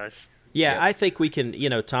 those guys. Yeah, Yep. I think we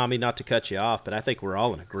can, Tommy, not to cut you off, but I think we're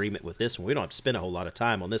all in agreement with this one. We don't have to spend a whole lot of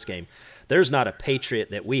time on this game. There's not a Patriot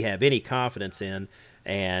that we have any confidence in,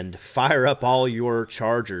 and fire up all your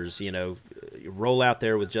Chargers, roll out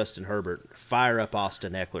there with Justin Herbert, fire up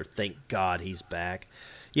Austin Eckler. Thank God he's back.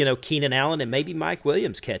 Keenan Allen and maybe Mike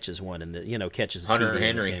Williams catches one and catches a Hunter TD in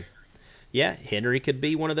this Henry. game. Yeah, Henry could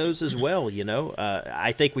be one of those as well,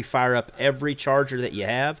 I think we fire up every Charger that you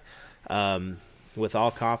have. With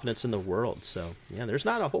all confidence in the world. So, yeah, there's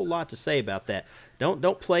not a whole lot to say about that.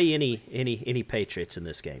 Don't play any Patriots in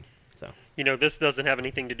this game. So, this doesn't have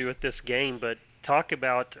anything to do with this game, but talk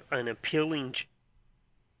about an appealing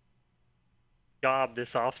job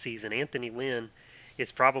this offseason. Anthony Lynn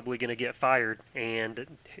is probably going to get fired,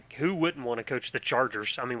 and who wouldn't want to coach the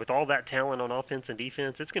Chargers? I mean, with all that talent on offense and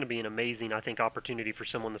defense, it's going to be an amazing, I think, opportunity for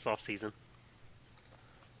someone this offseason.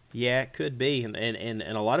 yeah, it could be. And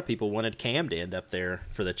a lot of people wanted Cam to end up there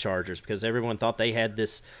for the Chargers because everyone thought they had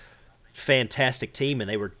this fantastic team and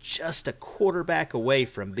they were just a quarterback away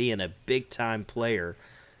from being a big-time player.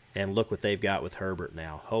 And look what they've got with Herbert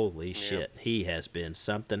now. Holy shit. He has been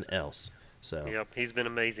something else. So. Yep, he's been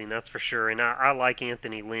amazing, that's for sure. And I like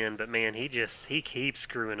Anthony Lynn, but, man, he keeps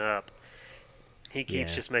screwing up. He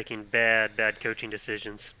keeps just making bad coaching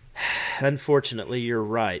decisions. Unfortunately, you're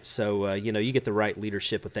right. So, you get the right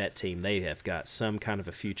leadership with that team. They have got some kind of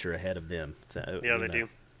a future ahead of them. Yeah, they do.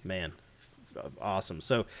 Man, awesome.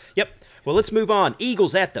 So, yep. Well, let's move on.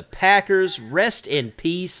 Eagles at the Packers. Rest in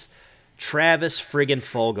peace, Travis friggin'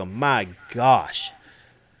 Fulgham. My gosh.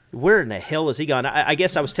 Where in the hell is he gone? I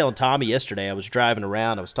guess I was telling Tommy yesterday. I was driving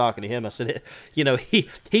around. I was talking to him. I said,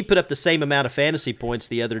 he put up the same amount of fantasy points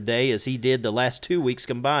the other day as he did the last 2 weeks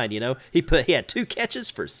combined. He had 2 catches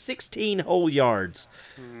for 16 whole yards.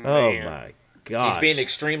 Man. Oh my gosh! He's being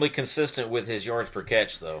extremely consistent with his yards per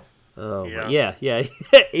catch, though. Oh Yeah. yeah.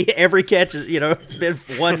 Every catch is it's been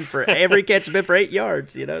one for every catch has been for 8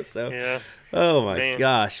 yards. So Yeah. oh my Man.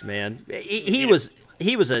 gosh, man, he was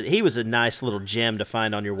a nice little gem to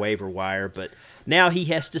find on your waiver wire, but now he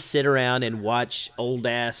has to sit around and watch old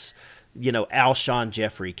ass, Alshon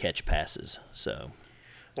Jeffrey catch passes. So,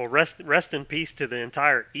 Well, rest in peace to the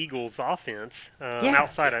entire Eagles offense. Yeah.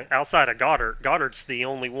 Outside of Goddard, Goddard's the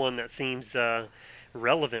only one that seems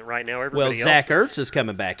relevant right now. Everybody else Zach Ertz is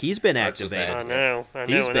coming back. He's been Ertz is back. activated. I know.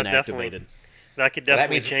 He's and been that definitely activated. that could Well, that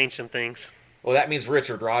definitely means- change some things. Well, that means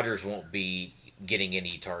Richard Rodgers won't be getting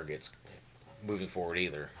any targets moving forward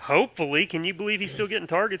either. Hopefully, can you believe he's still getting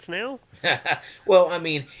targets now? Well, I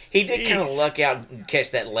mean, he did kind of Jeez. luck out and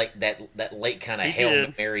catch that late kind of He Hail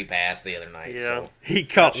did. Mary pass the other night. Yeah. So. He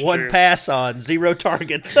caught That's one true. pass on 0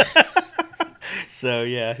 targets. So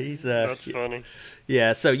yeah, he's That's funny.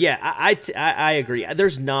 yeah. So yeah, I agree.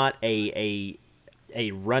 There's not a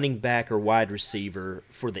running back or wide receiver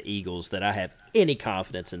for the Eagles that I have any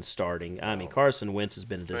confidence in starting. I mean, Carson Wentz has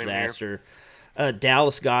been a Same here. disaster.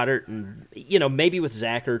 Dallas Goedert, and maybe with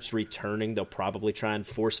Zach Ertz returning, they'll probably try and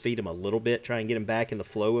force feed him a little bit, try and get him back in the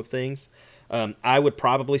flow of things. I would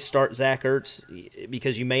probably start Zach Ertz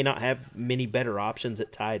because you may not have many better options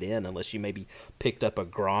at tight end unless you maybe picked up a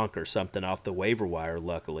Gronk or something off the waiver wire,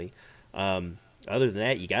 luckily. Other than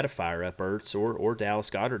that, you got to fire up Ertz or Dallas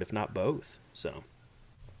Goedert, if not both. So,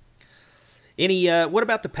 What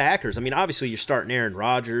about the Packers? I mean, obviously you're starting Aaron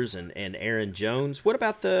Rodgers and Aaron Jones. What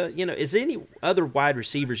about is there any other wide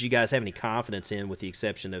receivers you guys have any confidence in, with the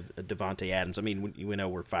exception of Devontae Adams? I mean, we know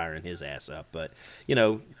we're firing his ass up, but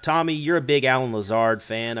Tommy, you're a big Alan Lazard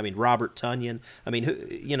fan. I mean, Robert Tonyan. I mean,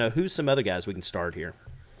 who's some other guys we can start here?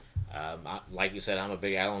 Like you said, I'm a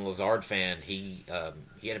big Alan Lazard fan. He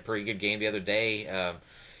had a pretty good game the other day.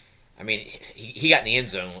 I mean, he got in the end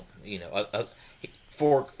zone.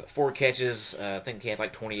 Four catches. I think he had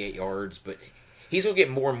like 28 yards, but he's going to get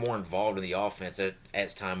more and more involved in the offense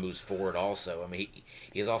as time moves forward. Also, I mean,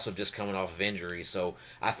 he's also just coming off of injury, so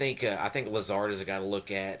I think Lazard is a guy to look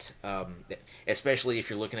at, especially if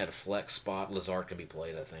you're looking at a flex spot. Lazard can be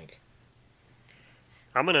played, I think.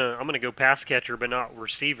 I'm gonna go pass catcher, but not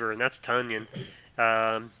receiver, and that's Tonyan.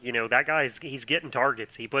 That guy he's getting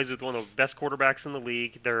targets. He plays with one of the best quarterbacks in the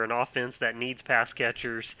league. They're an offense that needs pass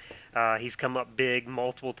catchers. He's come up big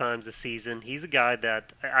multiple times this season. He's a guy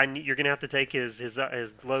that you're gonna have to take his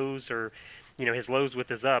lows, or his lows with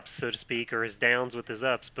his ups, so to speak, or his downs with his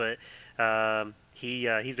ups. But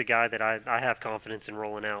he's a guy that I have confidence in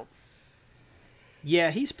rolling out.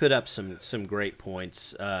 Yeah, he's put up some great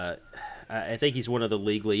points. I think he's one of the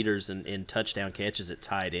league leaders in touchdown catches at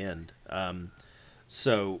tight end.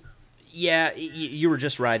 So, yeah, you were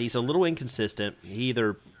just right. He's a little inconsistent. He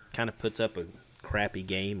either kind of puts up a crappy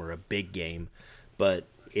game or a big game, but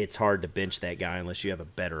it's hard to bench that guy unless you have a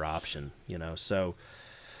better option, So,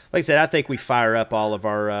 like I said, I think we fire up all of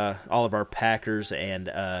our Packers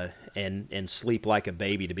and sleep like a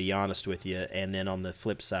baby, to be honest with you. And then on the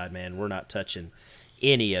flip side, man, we're not touching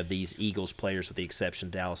any of these Eagles players with the exception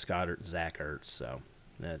of Dallas Goedert and Zach Ertz. So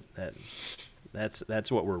that's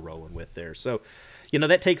what we're rolling with there. So,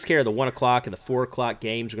 that takes care of the 1 o'clock and the 4 o'clock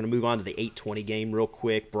games. We're going to move on to the 8:20 game real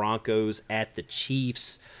quick. Broncos at the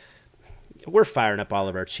Chiefs. We're firing up all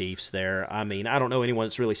of our Chiefs there. I mean, I don't know anyone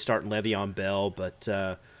that's really starting Le'Veon Bell, but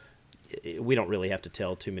we don't really have to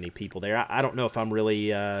tell too many people there. I don't know if I'm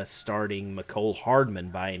really starting Mecole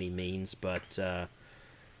Hardman by any means, but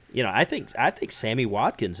I think Sammy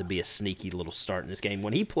Watkins would be a sneaky little start in this game.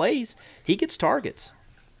 When he plays, he gets targets.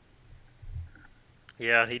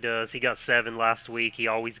 Yeah, he does. He got 7 last week. He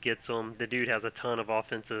always gets them. The dude has a ton of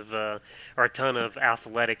offensive or a ton of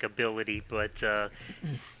athletic ability, but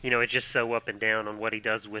it's just so up and down on what he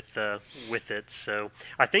does with it. So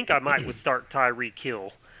I think I would start Tyreek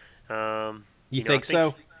Hill. You think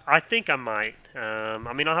so? I think I might.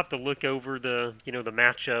 I mean, I'll have to look over the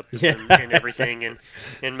matchups and everything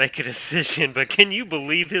and make a decision. But can you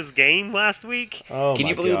believe his game last week? Oh, can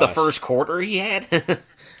you believe the first quarter he had?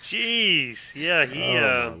 Jeez, yeah,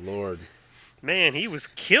 oh my Lord, man, he was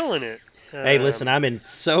killing it. Hey, listen, I'm in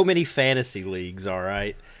so many fantasy leagues, all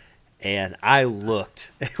right, and I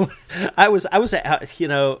looked. I was at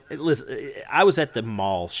listen, I was at the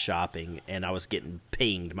mall shopping, and I was getting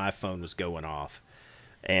pinged. My phone was going off,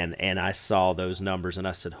 and I saw those numbers, and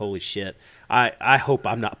I said, "Holy shit! I hope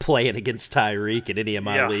I'm not playing against Tyreek in any of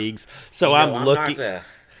my leagues." So I'm looking.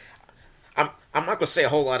 I'm not gonna say a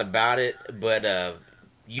whole lot about it, but.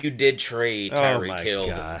 You did trade Tyreek Hill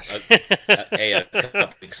a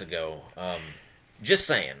couple weeks ago. Just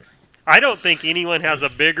saying. I don't think anyone has a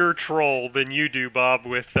bigger troll than you do, Bob,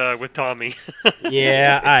 with Tommy.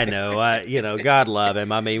 Yeah, I know. God love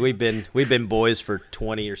him. I mean, we've been boys for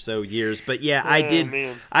 20 or so years. But yeah, I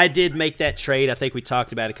did make that trade. I think we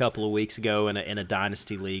talked about it a couple of weeks ago in a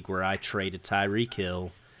dynasty league where I traded Tyreek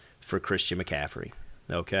Hill for Christian McCaffrey.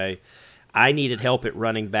 Okay. I needed help at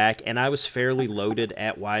running back, and I was fairly loaded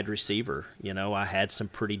at wide receiver. I had some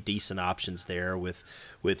pretty decent options there with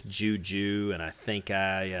Juju, and I think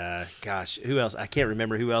who else? I can't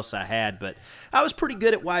remember who else I had, but I was pretty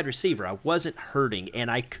good at wide receiver. I wasn't hurting, and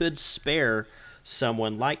I could spare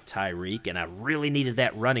someone like Tyreek, and I really needed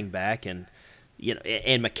that running back, and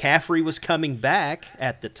and McCaffrey was coming back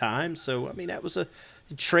at the time, so I mean that was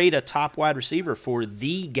trade a top wide receiver for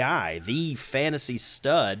the guy, the fantasy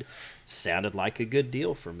stud. Sounded like a good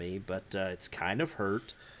deal for me, but it's kind of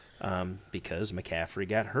hurt because McCaffrey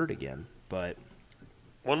got hurt again. But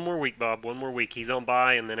one more week, Bob. One more week. He's on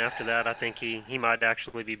bye, and then after that, I think he might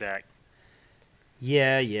actually be back.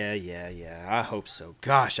 Yeah. I hope so.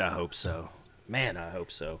 Gosh, I hope so. Man, I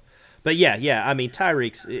hope so. But yeah. I mean,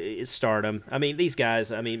 Tyreek's is stardom. I mean, these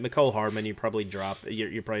guys. I mean, Mecole Hardman, you probably drop.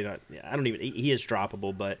 You're probably not. I don't even. He is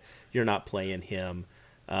droppable, but you're not playing him.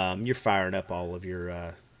 You're firing up all of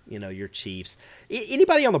your. Your Chiefs.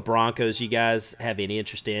 Anybody on the Broncos you guys have any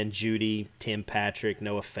interest in? Judy, Tim Patrick,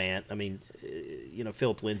 Noah Fant. I mean,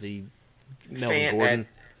 Philip Lindsay, Melvin Gordon.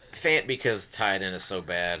 Fant because tight end is so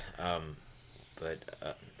bad.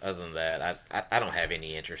 But other than that, I don't have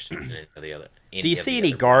any interest in any of the other. Do you see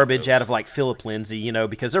any garbage out of like Philip Lindsay? You know,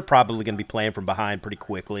 because they're probably going to be playing from behind pretty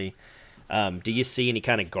quickly. Do you see any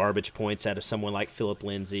kind of garbage points out of someone like Philip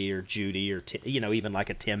Lindsay or Judy or even like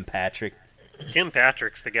a Tim Patrick? Tim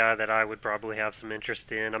Patrick's the guy that I would probably have some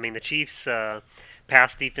interest in. I mean, the Chiefs'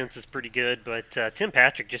 pass defense is pretty good, but Tim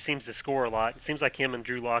Patrick just seems to score a lot. It seems like him and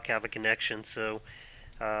Drew Lock have a connection, so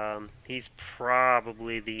he's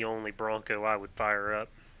probably the only Bronco I would fire up.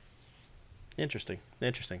 Interesting.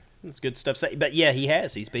 That's good stuff. But yeah,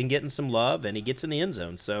 he's been getting some love, and he gets in the end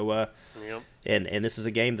zone. So, yep. and this is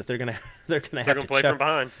a game that they're gonna play from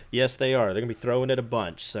behind. Yes, they are. They're gonna be throwing it a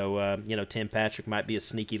bunch. So, Tim Patrick might be a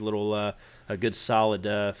sneaky little, a good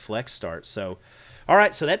solid flex start. So, all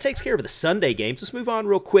right. So that takes care of the Sunday games. Let's move on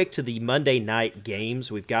real quick to the Monday night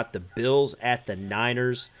games. We've got the Bills at the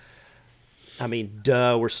Niners. I mean,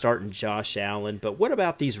 we're starting Josh Allen, but what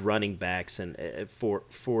about these running backs and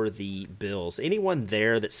for the Bills? Anyone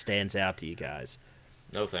there that stands out to you guys?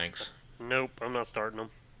 No thanks. Nope, I'm not starting them.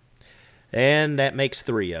 And that makes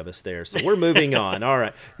 3 of us there, so we're moving on. All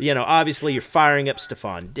right. Obviously you're firing up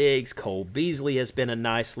Stephon Diggs. Cole Beasley has been a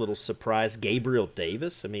nice little surprise. Gabriel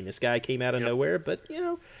Davis, I mean, this guy came out of nowhere, but,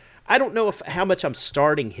 I don't know how much I'm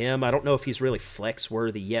starting him. I don't know if he's really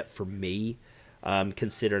flex-worthy yet for me.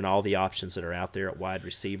 Considering all the options that are out there at wide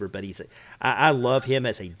receiver, but I love him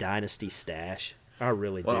as a dynasty stash. I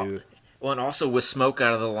really do. Well, and also with Smoke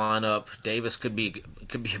out of the lineup, Davis could be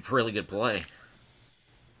a really good play.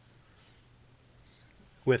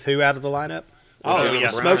 With who out of the lineup? Yeah,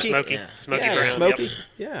 Smokey. Smokey Yeah, Brown. Smokey.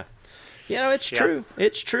 Yep. Yeah. It's true.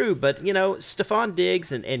 It's true. But Stephon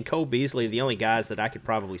Diggs and Cole Beasley are the only guys that I could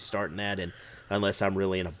probably start in that, and unless I'm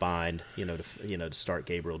really in a bind, to start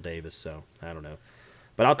Gabriel Davis. So I don't know,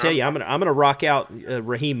 but I'll tell you, I'm gonna rock out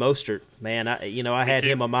Raheem Mostert, man. I had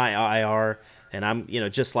him on my IR, and I'm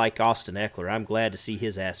just like Austin Eckler, I'm glad to see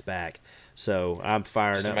his ass back. So I'm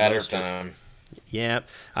firing up. Just a matter Mostert. of time. Yeah,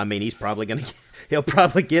 I mean he'll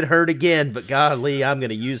probably get hurt again, but golly, I'm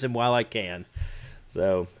gonna use him while I can.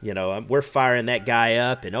 So, we're firing that guy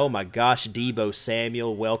up, and oh my gosh, Deebo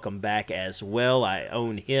Samuel, welcome back as well. I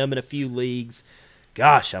own him in a few leagues.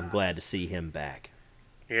 Gosh, I'm glad to see him back.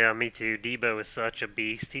 Yeah, me too. Deebo is such a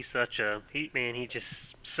beast. He's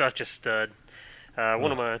just such a stud.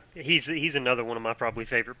 He's another one of my probably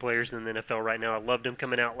favorite players in the NFL right now. I loved him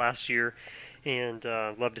coming out last year, and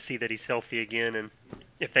love to see that he's healthy again. And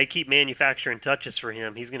if they keep manufacturing touches for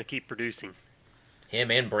him, he's going to keep producing. Him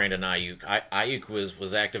and Brandon Ayuk. Ayuk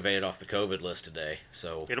was activated off the COVID list today,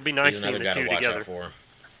 so it'll be nice he's seeing another the guy two to watch together. out for.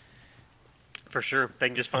 For sure, they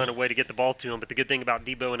can just find a way to get the ball to him. But the good thing about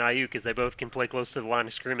Deebo and Ayuk is they both can play close to the line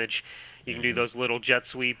of scrimmage. You can do those little jet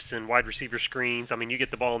sweeps and wide receiver screens. I mean, you get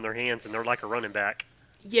the ball in their hands, and they're like a running back.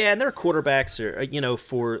 Yeah, and their quarterbacks are,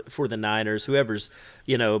 for the Niners, whoever's,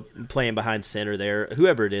 playing behind center there,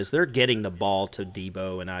 whoever it is, they're getting the ball to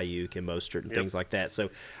Deebo and Ayuk and Mostert and things like that.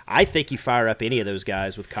 So I think you fire up any of those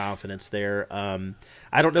guys with confidence there.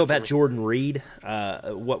 I don't know about Jordan Reed,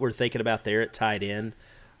 what we're thinking about there at tight end.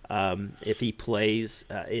 If he plays,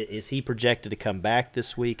 is he projected to come back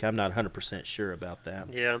this week? I'm not 100% sure about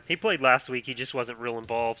that. Yeah, he played last week. He just wasn't real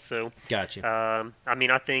involved. So Gotcha.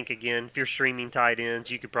 I think, again, if you're streaming tight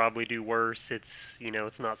ends, you could probably do worse. It's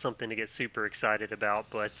not something to get super excited about,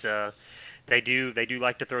 but they do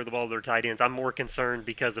like to throw the ball to their tight ends. I'm more concerned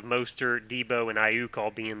because of Mostert, Deebo, and Ayuk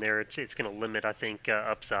all being there. It's going to limit, I think,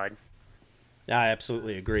 upside. I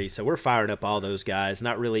absolutely agree. So we're firing up all those guys.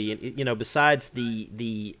 Not really, besides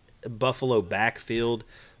the Buffalo backfield,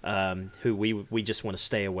 who we just want to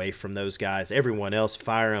stay away from those guys. Everyone else,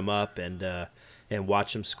 fire them up and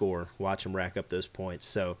watch them score, watch them rack up those points.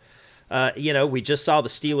 So, we just saw the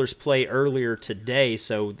Steelers play earlier today.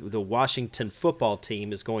 So the Washington football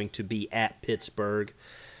team is going to be at Pittsburgh.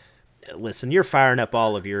 Listen, you're firing up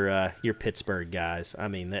all of your Pittsburgh guys. I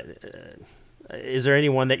mean that. Is there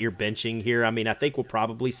anyone that you're benching here? I mean, I think we'll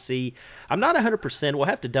probably see. I'm not 100%. We'll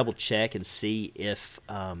have to double check and see if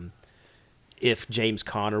James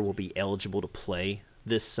Conner will be eligible to play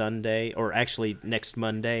this Sunday or actually next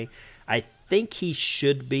Monday. I think he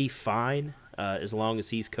should be fine as long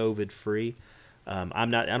as he's COVID free. I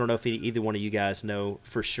don't know if either one of you guys know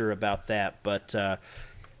for sure about that, but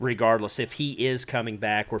regardless, if he is coming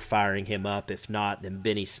back, we're firing him up. If not, then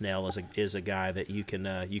Benny Snell is a guy that you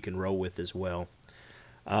can roll with as well.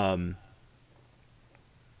 I'm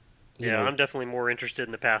definitely more interested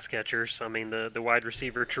in the pass catchers. I mean, the wide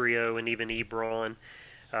receiver trio and even Ebron,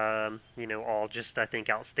 all just, I think,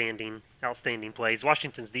 outstanding plays.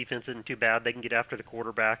 Washington's defense isn't too bad. They can get after the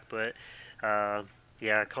quarterback, but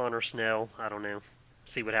Connor, Snell, I don't know.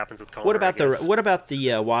 see what happens with Connor. What about I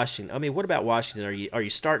guess. Washington? I mean, what about Washington? Are you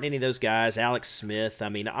starting any of those guys? Alex Smith. I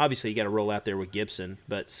mean, obviously you got to roll out there with Gibson,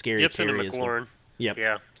 but Scary Gibson Terry and McLaurin? Yep.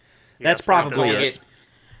 Yeah. That's slap probably those it.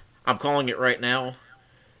 I'm calling it right now.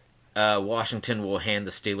 Washington will hand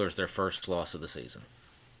the Steelers their first loss of the season.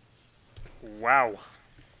 Wow.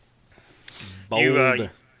 Bold.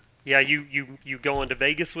 You going to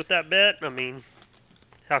Vegas with that bet? I mean,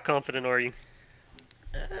 how confident are you?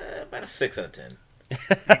 About a 6 out of 10.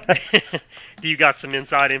 Do you got some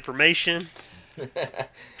inside information?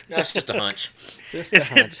 No, it's just a hunch. Just a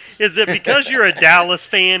hunch. Is it because you're a Dallas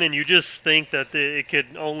fan and you just think that it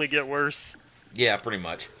could only get worse? Yeah, pretty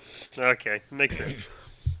much. Okay, makes sense.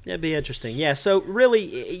 That'd be interesting. Yeah, so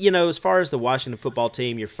really, as far as the Washington football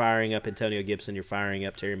team, you're firing up Antonio Gibson, you're firing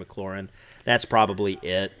up Terry McLaurin. That's probably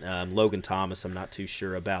it. Logan Thomas, I'm not too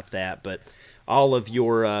sure about that, but all of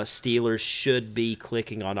your Steelers should be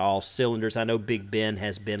clicking on all cylinders. I know Big Ben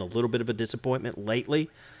has been a little bit of a disappointment lately,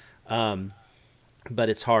 but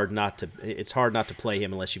it's hard not to play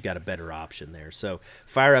him unless you've got a better option there. So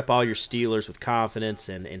fire up all your Steelers with confidence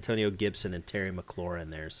and Antonio Gibson and Terry McLaurin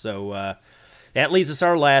there. So that leaves us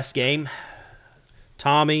our last game,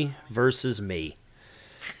 Tommy versus me.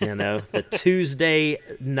 The Tuesday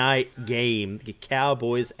night game, the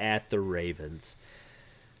Cowboys at the Ravens.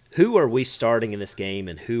 Who are we starting in this game,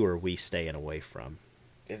 and who are we staying away from?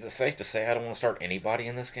 Is it safe to say I don't want to start anybody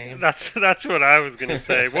in this game? That's what I was gonna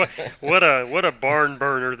say. What a barn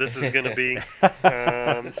burner this is gonna be.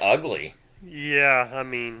 It's ugly. Yeah, I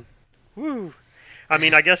mean, woo. I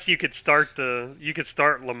mean, I guess you could start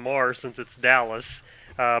Lamar since it's Dallas,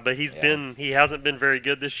 but he hasn't been very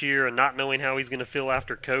good this year, and not knowing how he's going to feel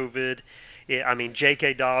after COVID. I mean,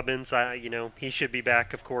 J.K. Dobbins, he should be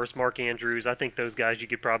back, of course. Mark Andrews, I think those guys you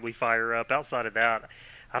could probably fire up. Outside of that,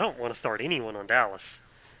 I don't want to start anyone on Dallas.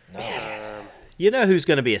 No. You know who's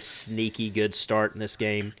going to be a sneaky good start in this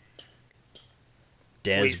game?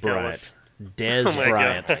 Please Dez tell Bryant. us. Dez Oh my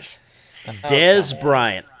Bryant. gosh. Dez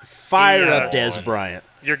Bryant. Fire Yeah. up Dez Bryant.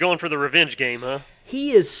 You're going for the revenge game, huh?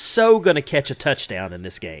 He is so going to catch a touchdown in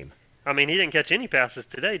this game. I mean, he didn't catch any passes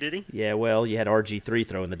today, did he? Yeah, well, you had RG3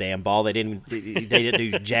 throwing the damn ball. They didn't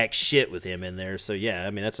do jack shit with him in there. So, yeah, I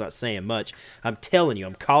mean, that's not saying much. I'm telling you,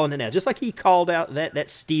 I'm calling it now. Just like he called out that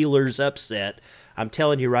Steelers upset, I'm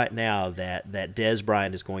telling you right now that Dez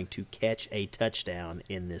Bryant is going to catch a touchdown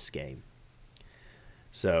in this game.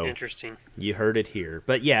 So Interesting. you heard it here.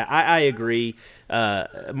 But, yeah, I agree.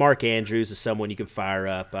 Mark Andrews is someone you can fire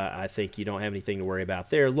up. I think you don't have anything to worry about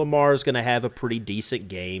there. Lamar's going to have a pretty decent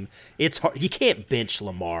game. It's hard. You can't bench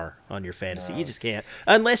Lamar on your fantasy. No. You just can't.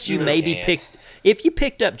 Unless you really maybe can't. if you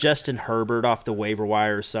picked up Justin Herbert off the waiver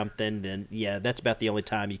wire or something, then, yeah, that's about the only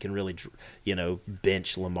time you can really,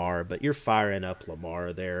 bench Lamar. But you're firing up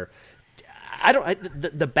Lamar there.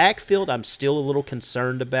 The backfield I'm still a little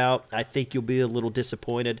concerned about. I think you'll be a little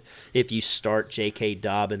disappointed if you start J.K.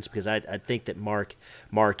 Dobbins because I think that Mark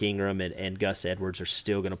Ingram and Gus Edwards are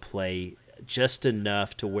still going to play just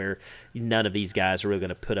enough to where none of these guys are really going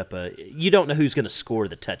to put up you don't know who's going to score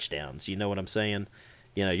the touchdowns. You know what I'm saying?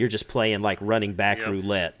 You're just playing like running back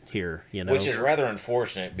roulette here. Which is rather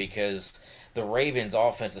unfortunate because the Ravens'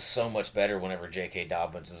 offense is so much better whenever J.K.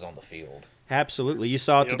 Dobbins is on the field. Absolutely. You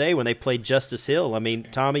saw it today when they played Justice Hill. I mean,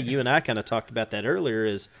 Tommy, you and I kind of talked about that earlier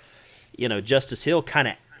is, Justice Hill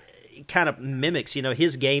kind of mimics,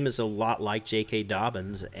 his game is a lot like J.K.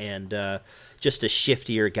 Dobbins and just a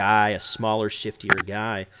shiftier guy, a smaller, shiftier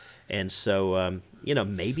guy. And so,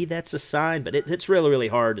 maybe that's a sign, but it's really, really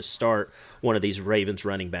hard to start one of these Ravens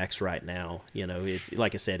running backs right now. It's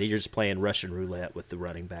like I said, you're just playing Russian roulette with the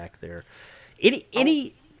running back there.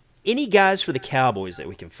 Any guys for the Cowboys that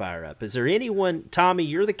we can fire up? Is there anyone, Tommy,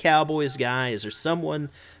 you're the Cowboys guy. Is there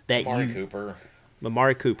someone that Amari Cooper.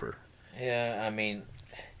 Amari Cooper. Yeah, I mean,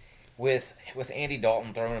 with Andy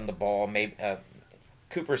Dalton throwing him the ball, maybe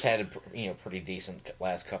Cooper's had a pretty decent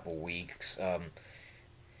last couple weeks. I'm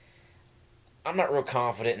not real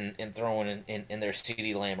confident in throwing in their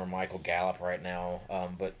CeeDee Lamb or Michael Gallup right now,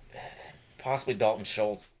 but possibly Dalton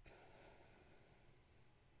Schultz.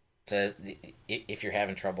 If you're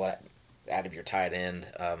having trouble out of your tight end,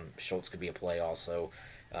 Schultz could be a play also.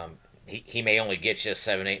 He may only get you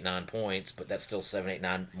 7, 8, 9 points, but that's still 7, 8,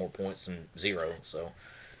 9 more points than 0. So,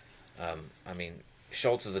 I mean,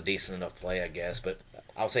 Schultz is a decent enough play, I guess, but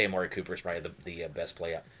I'll say Amari Cooper is probably the best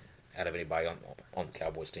play out of anybody on the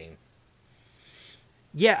Cowboys team.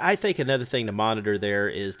 Yeah, I think another thing to monitor there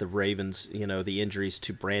is the Ravens, the injuries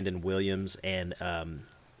to Brandon Williams and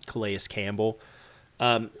Calais Campbell.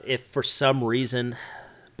 If for some reason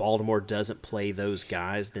Baltimore doesn't play those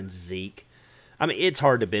guys, then Zeke. I mean, it's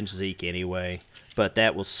hard to bench Zeke anyway. but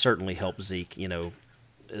that will certainly help Zeke,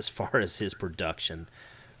 as far as his production.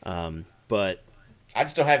 But I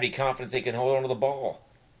just don't have any confidence he can hold on to the ball.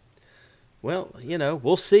 well,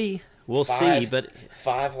 we'll see. We'll see. But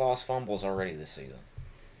 5 lost fumbles already this season.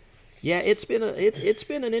 yeah, it's been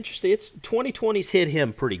an interesting. 2020's hit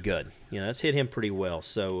him pretty good. It's hit him pretty well.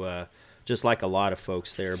 So just like a lot of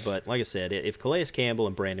folks there. But like I said, if Calais Campbell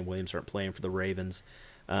and Brandon Williams aren't playing for the Ravens,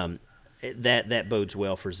 that bodes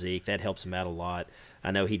well for Zeke. That helps him out a lot. I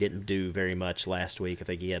know he didn't do very much last week. I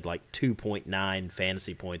think he had like 2.9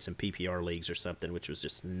 fantasy points in PPR leagues or something, which was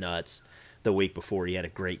just nuts. The week before, he had a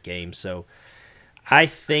great game. So I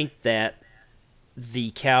think that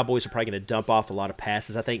the Cowboys are probably going to dump off a lot of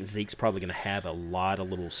passes. I think Zeke's probably going to have a lot of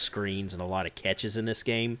little screens and a lot of catches in this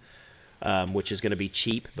game, which is going to be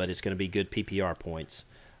cheap, but it's going to be good PPR points.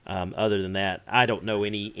 Other than that, I don't know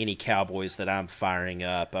any Cowboys that I'm firing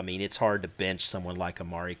up. I mean, it's hard to bench someone like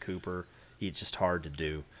Amari Cooper. It's just hard to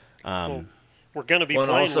do. Well, we're going to be playing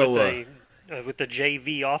also, with the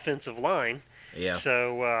JV offensive line. Yeah.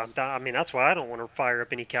 So, that's why I don't want to fire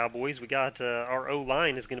up any Cowboys. We got our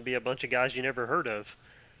O-line is going to be a bunch of guys you never heard of.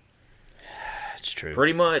 It's true.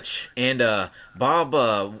 Pretty much. And Bob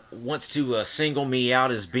wants to single me out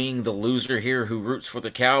as being the loser here who roots for the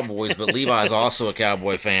Cowboys, but Levi's also a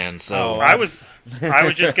Cowboy fan. So I was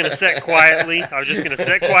just going to sit quietly. I was just going to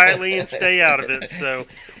sit quietly and stay out of it. So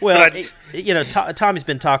Tommy's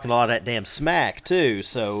been talking a lot of that damn smack too.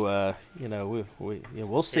 So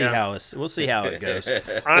we'll see how it goes.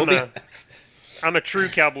 I'm a true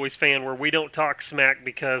Cowboys fan where we don't talk smack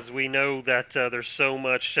because we know that there's so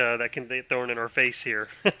much that can be thrown in our face here.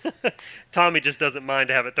 Tommy just doesn't mind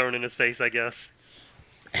to have it thrown in his face, I guess.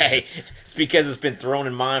 Hey, it's because it's been thrown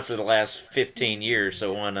in mine for the last 15 years.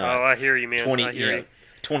 So on I hear you, man.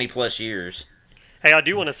 20 plus years. Hey, I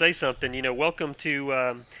do want to say something. Welcome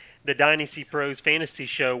to the Dynasty Pros Fantasy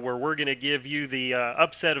Show, where we're going to give you the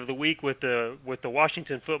upset of the week with the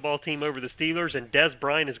Washington football team over the Steelers, and Des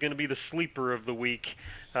Bryant is going to be the sleeper of the week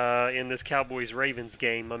in this Cowboys-Ravens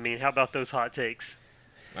game. I mean, how about those hot takes?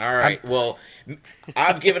 All right. Well,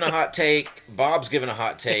 I've given a hot take. Bob's given a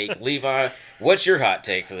hot take. Levi, what's your hot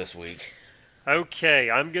take for this week?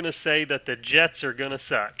 Okay, I'm going to say that the Jets are going to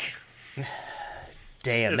suck.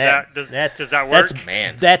 Damn, does that work?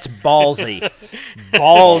 That's ballsy.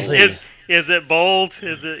 Ballsy. Is it bold?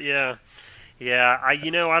 Is it? Yeah.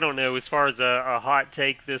 I don't know. As far as a hot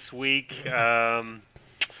take this week, that's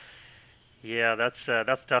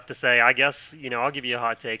tough to say. I guess I'll give you a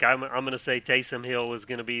hot take. I'm going to say Taysom Hill is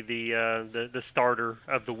going to be the starter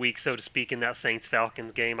of the week, so to speak, in that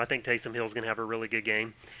Saints-Falcons game. I think Taysom Hill is going to have a really good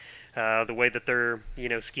game. The way that they're,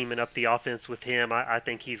 scheming up the offense with him, I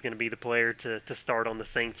think he's going to be the player to start on the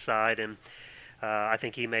Saints side, and I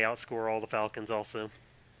think he may outscore all the Falcons also.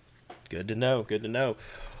 Good to know.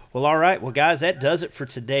 Well, all right. Well, guys, that does it for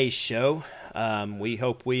today's show. We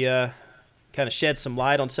hope we kind of shed some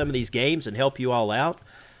light on some of these games and help you all out.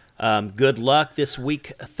 Good luck this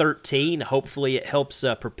week 13. Hopefully it helps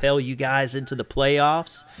propel you guys into the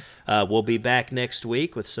playoffs. We'll be back next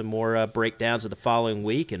week with some more breakdowns of the following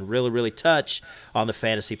week and really, really touch on the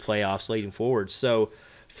fantasy playoffs leading forward. So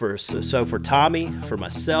for Tommy, for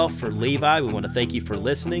myself, for Levi, we want to thank you for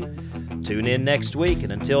listening. Tune in next week,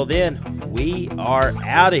 and until then, we are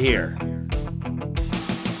out of here.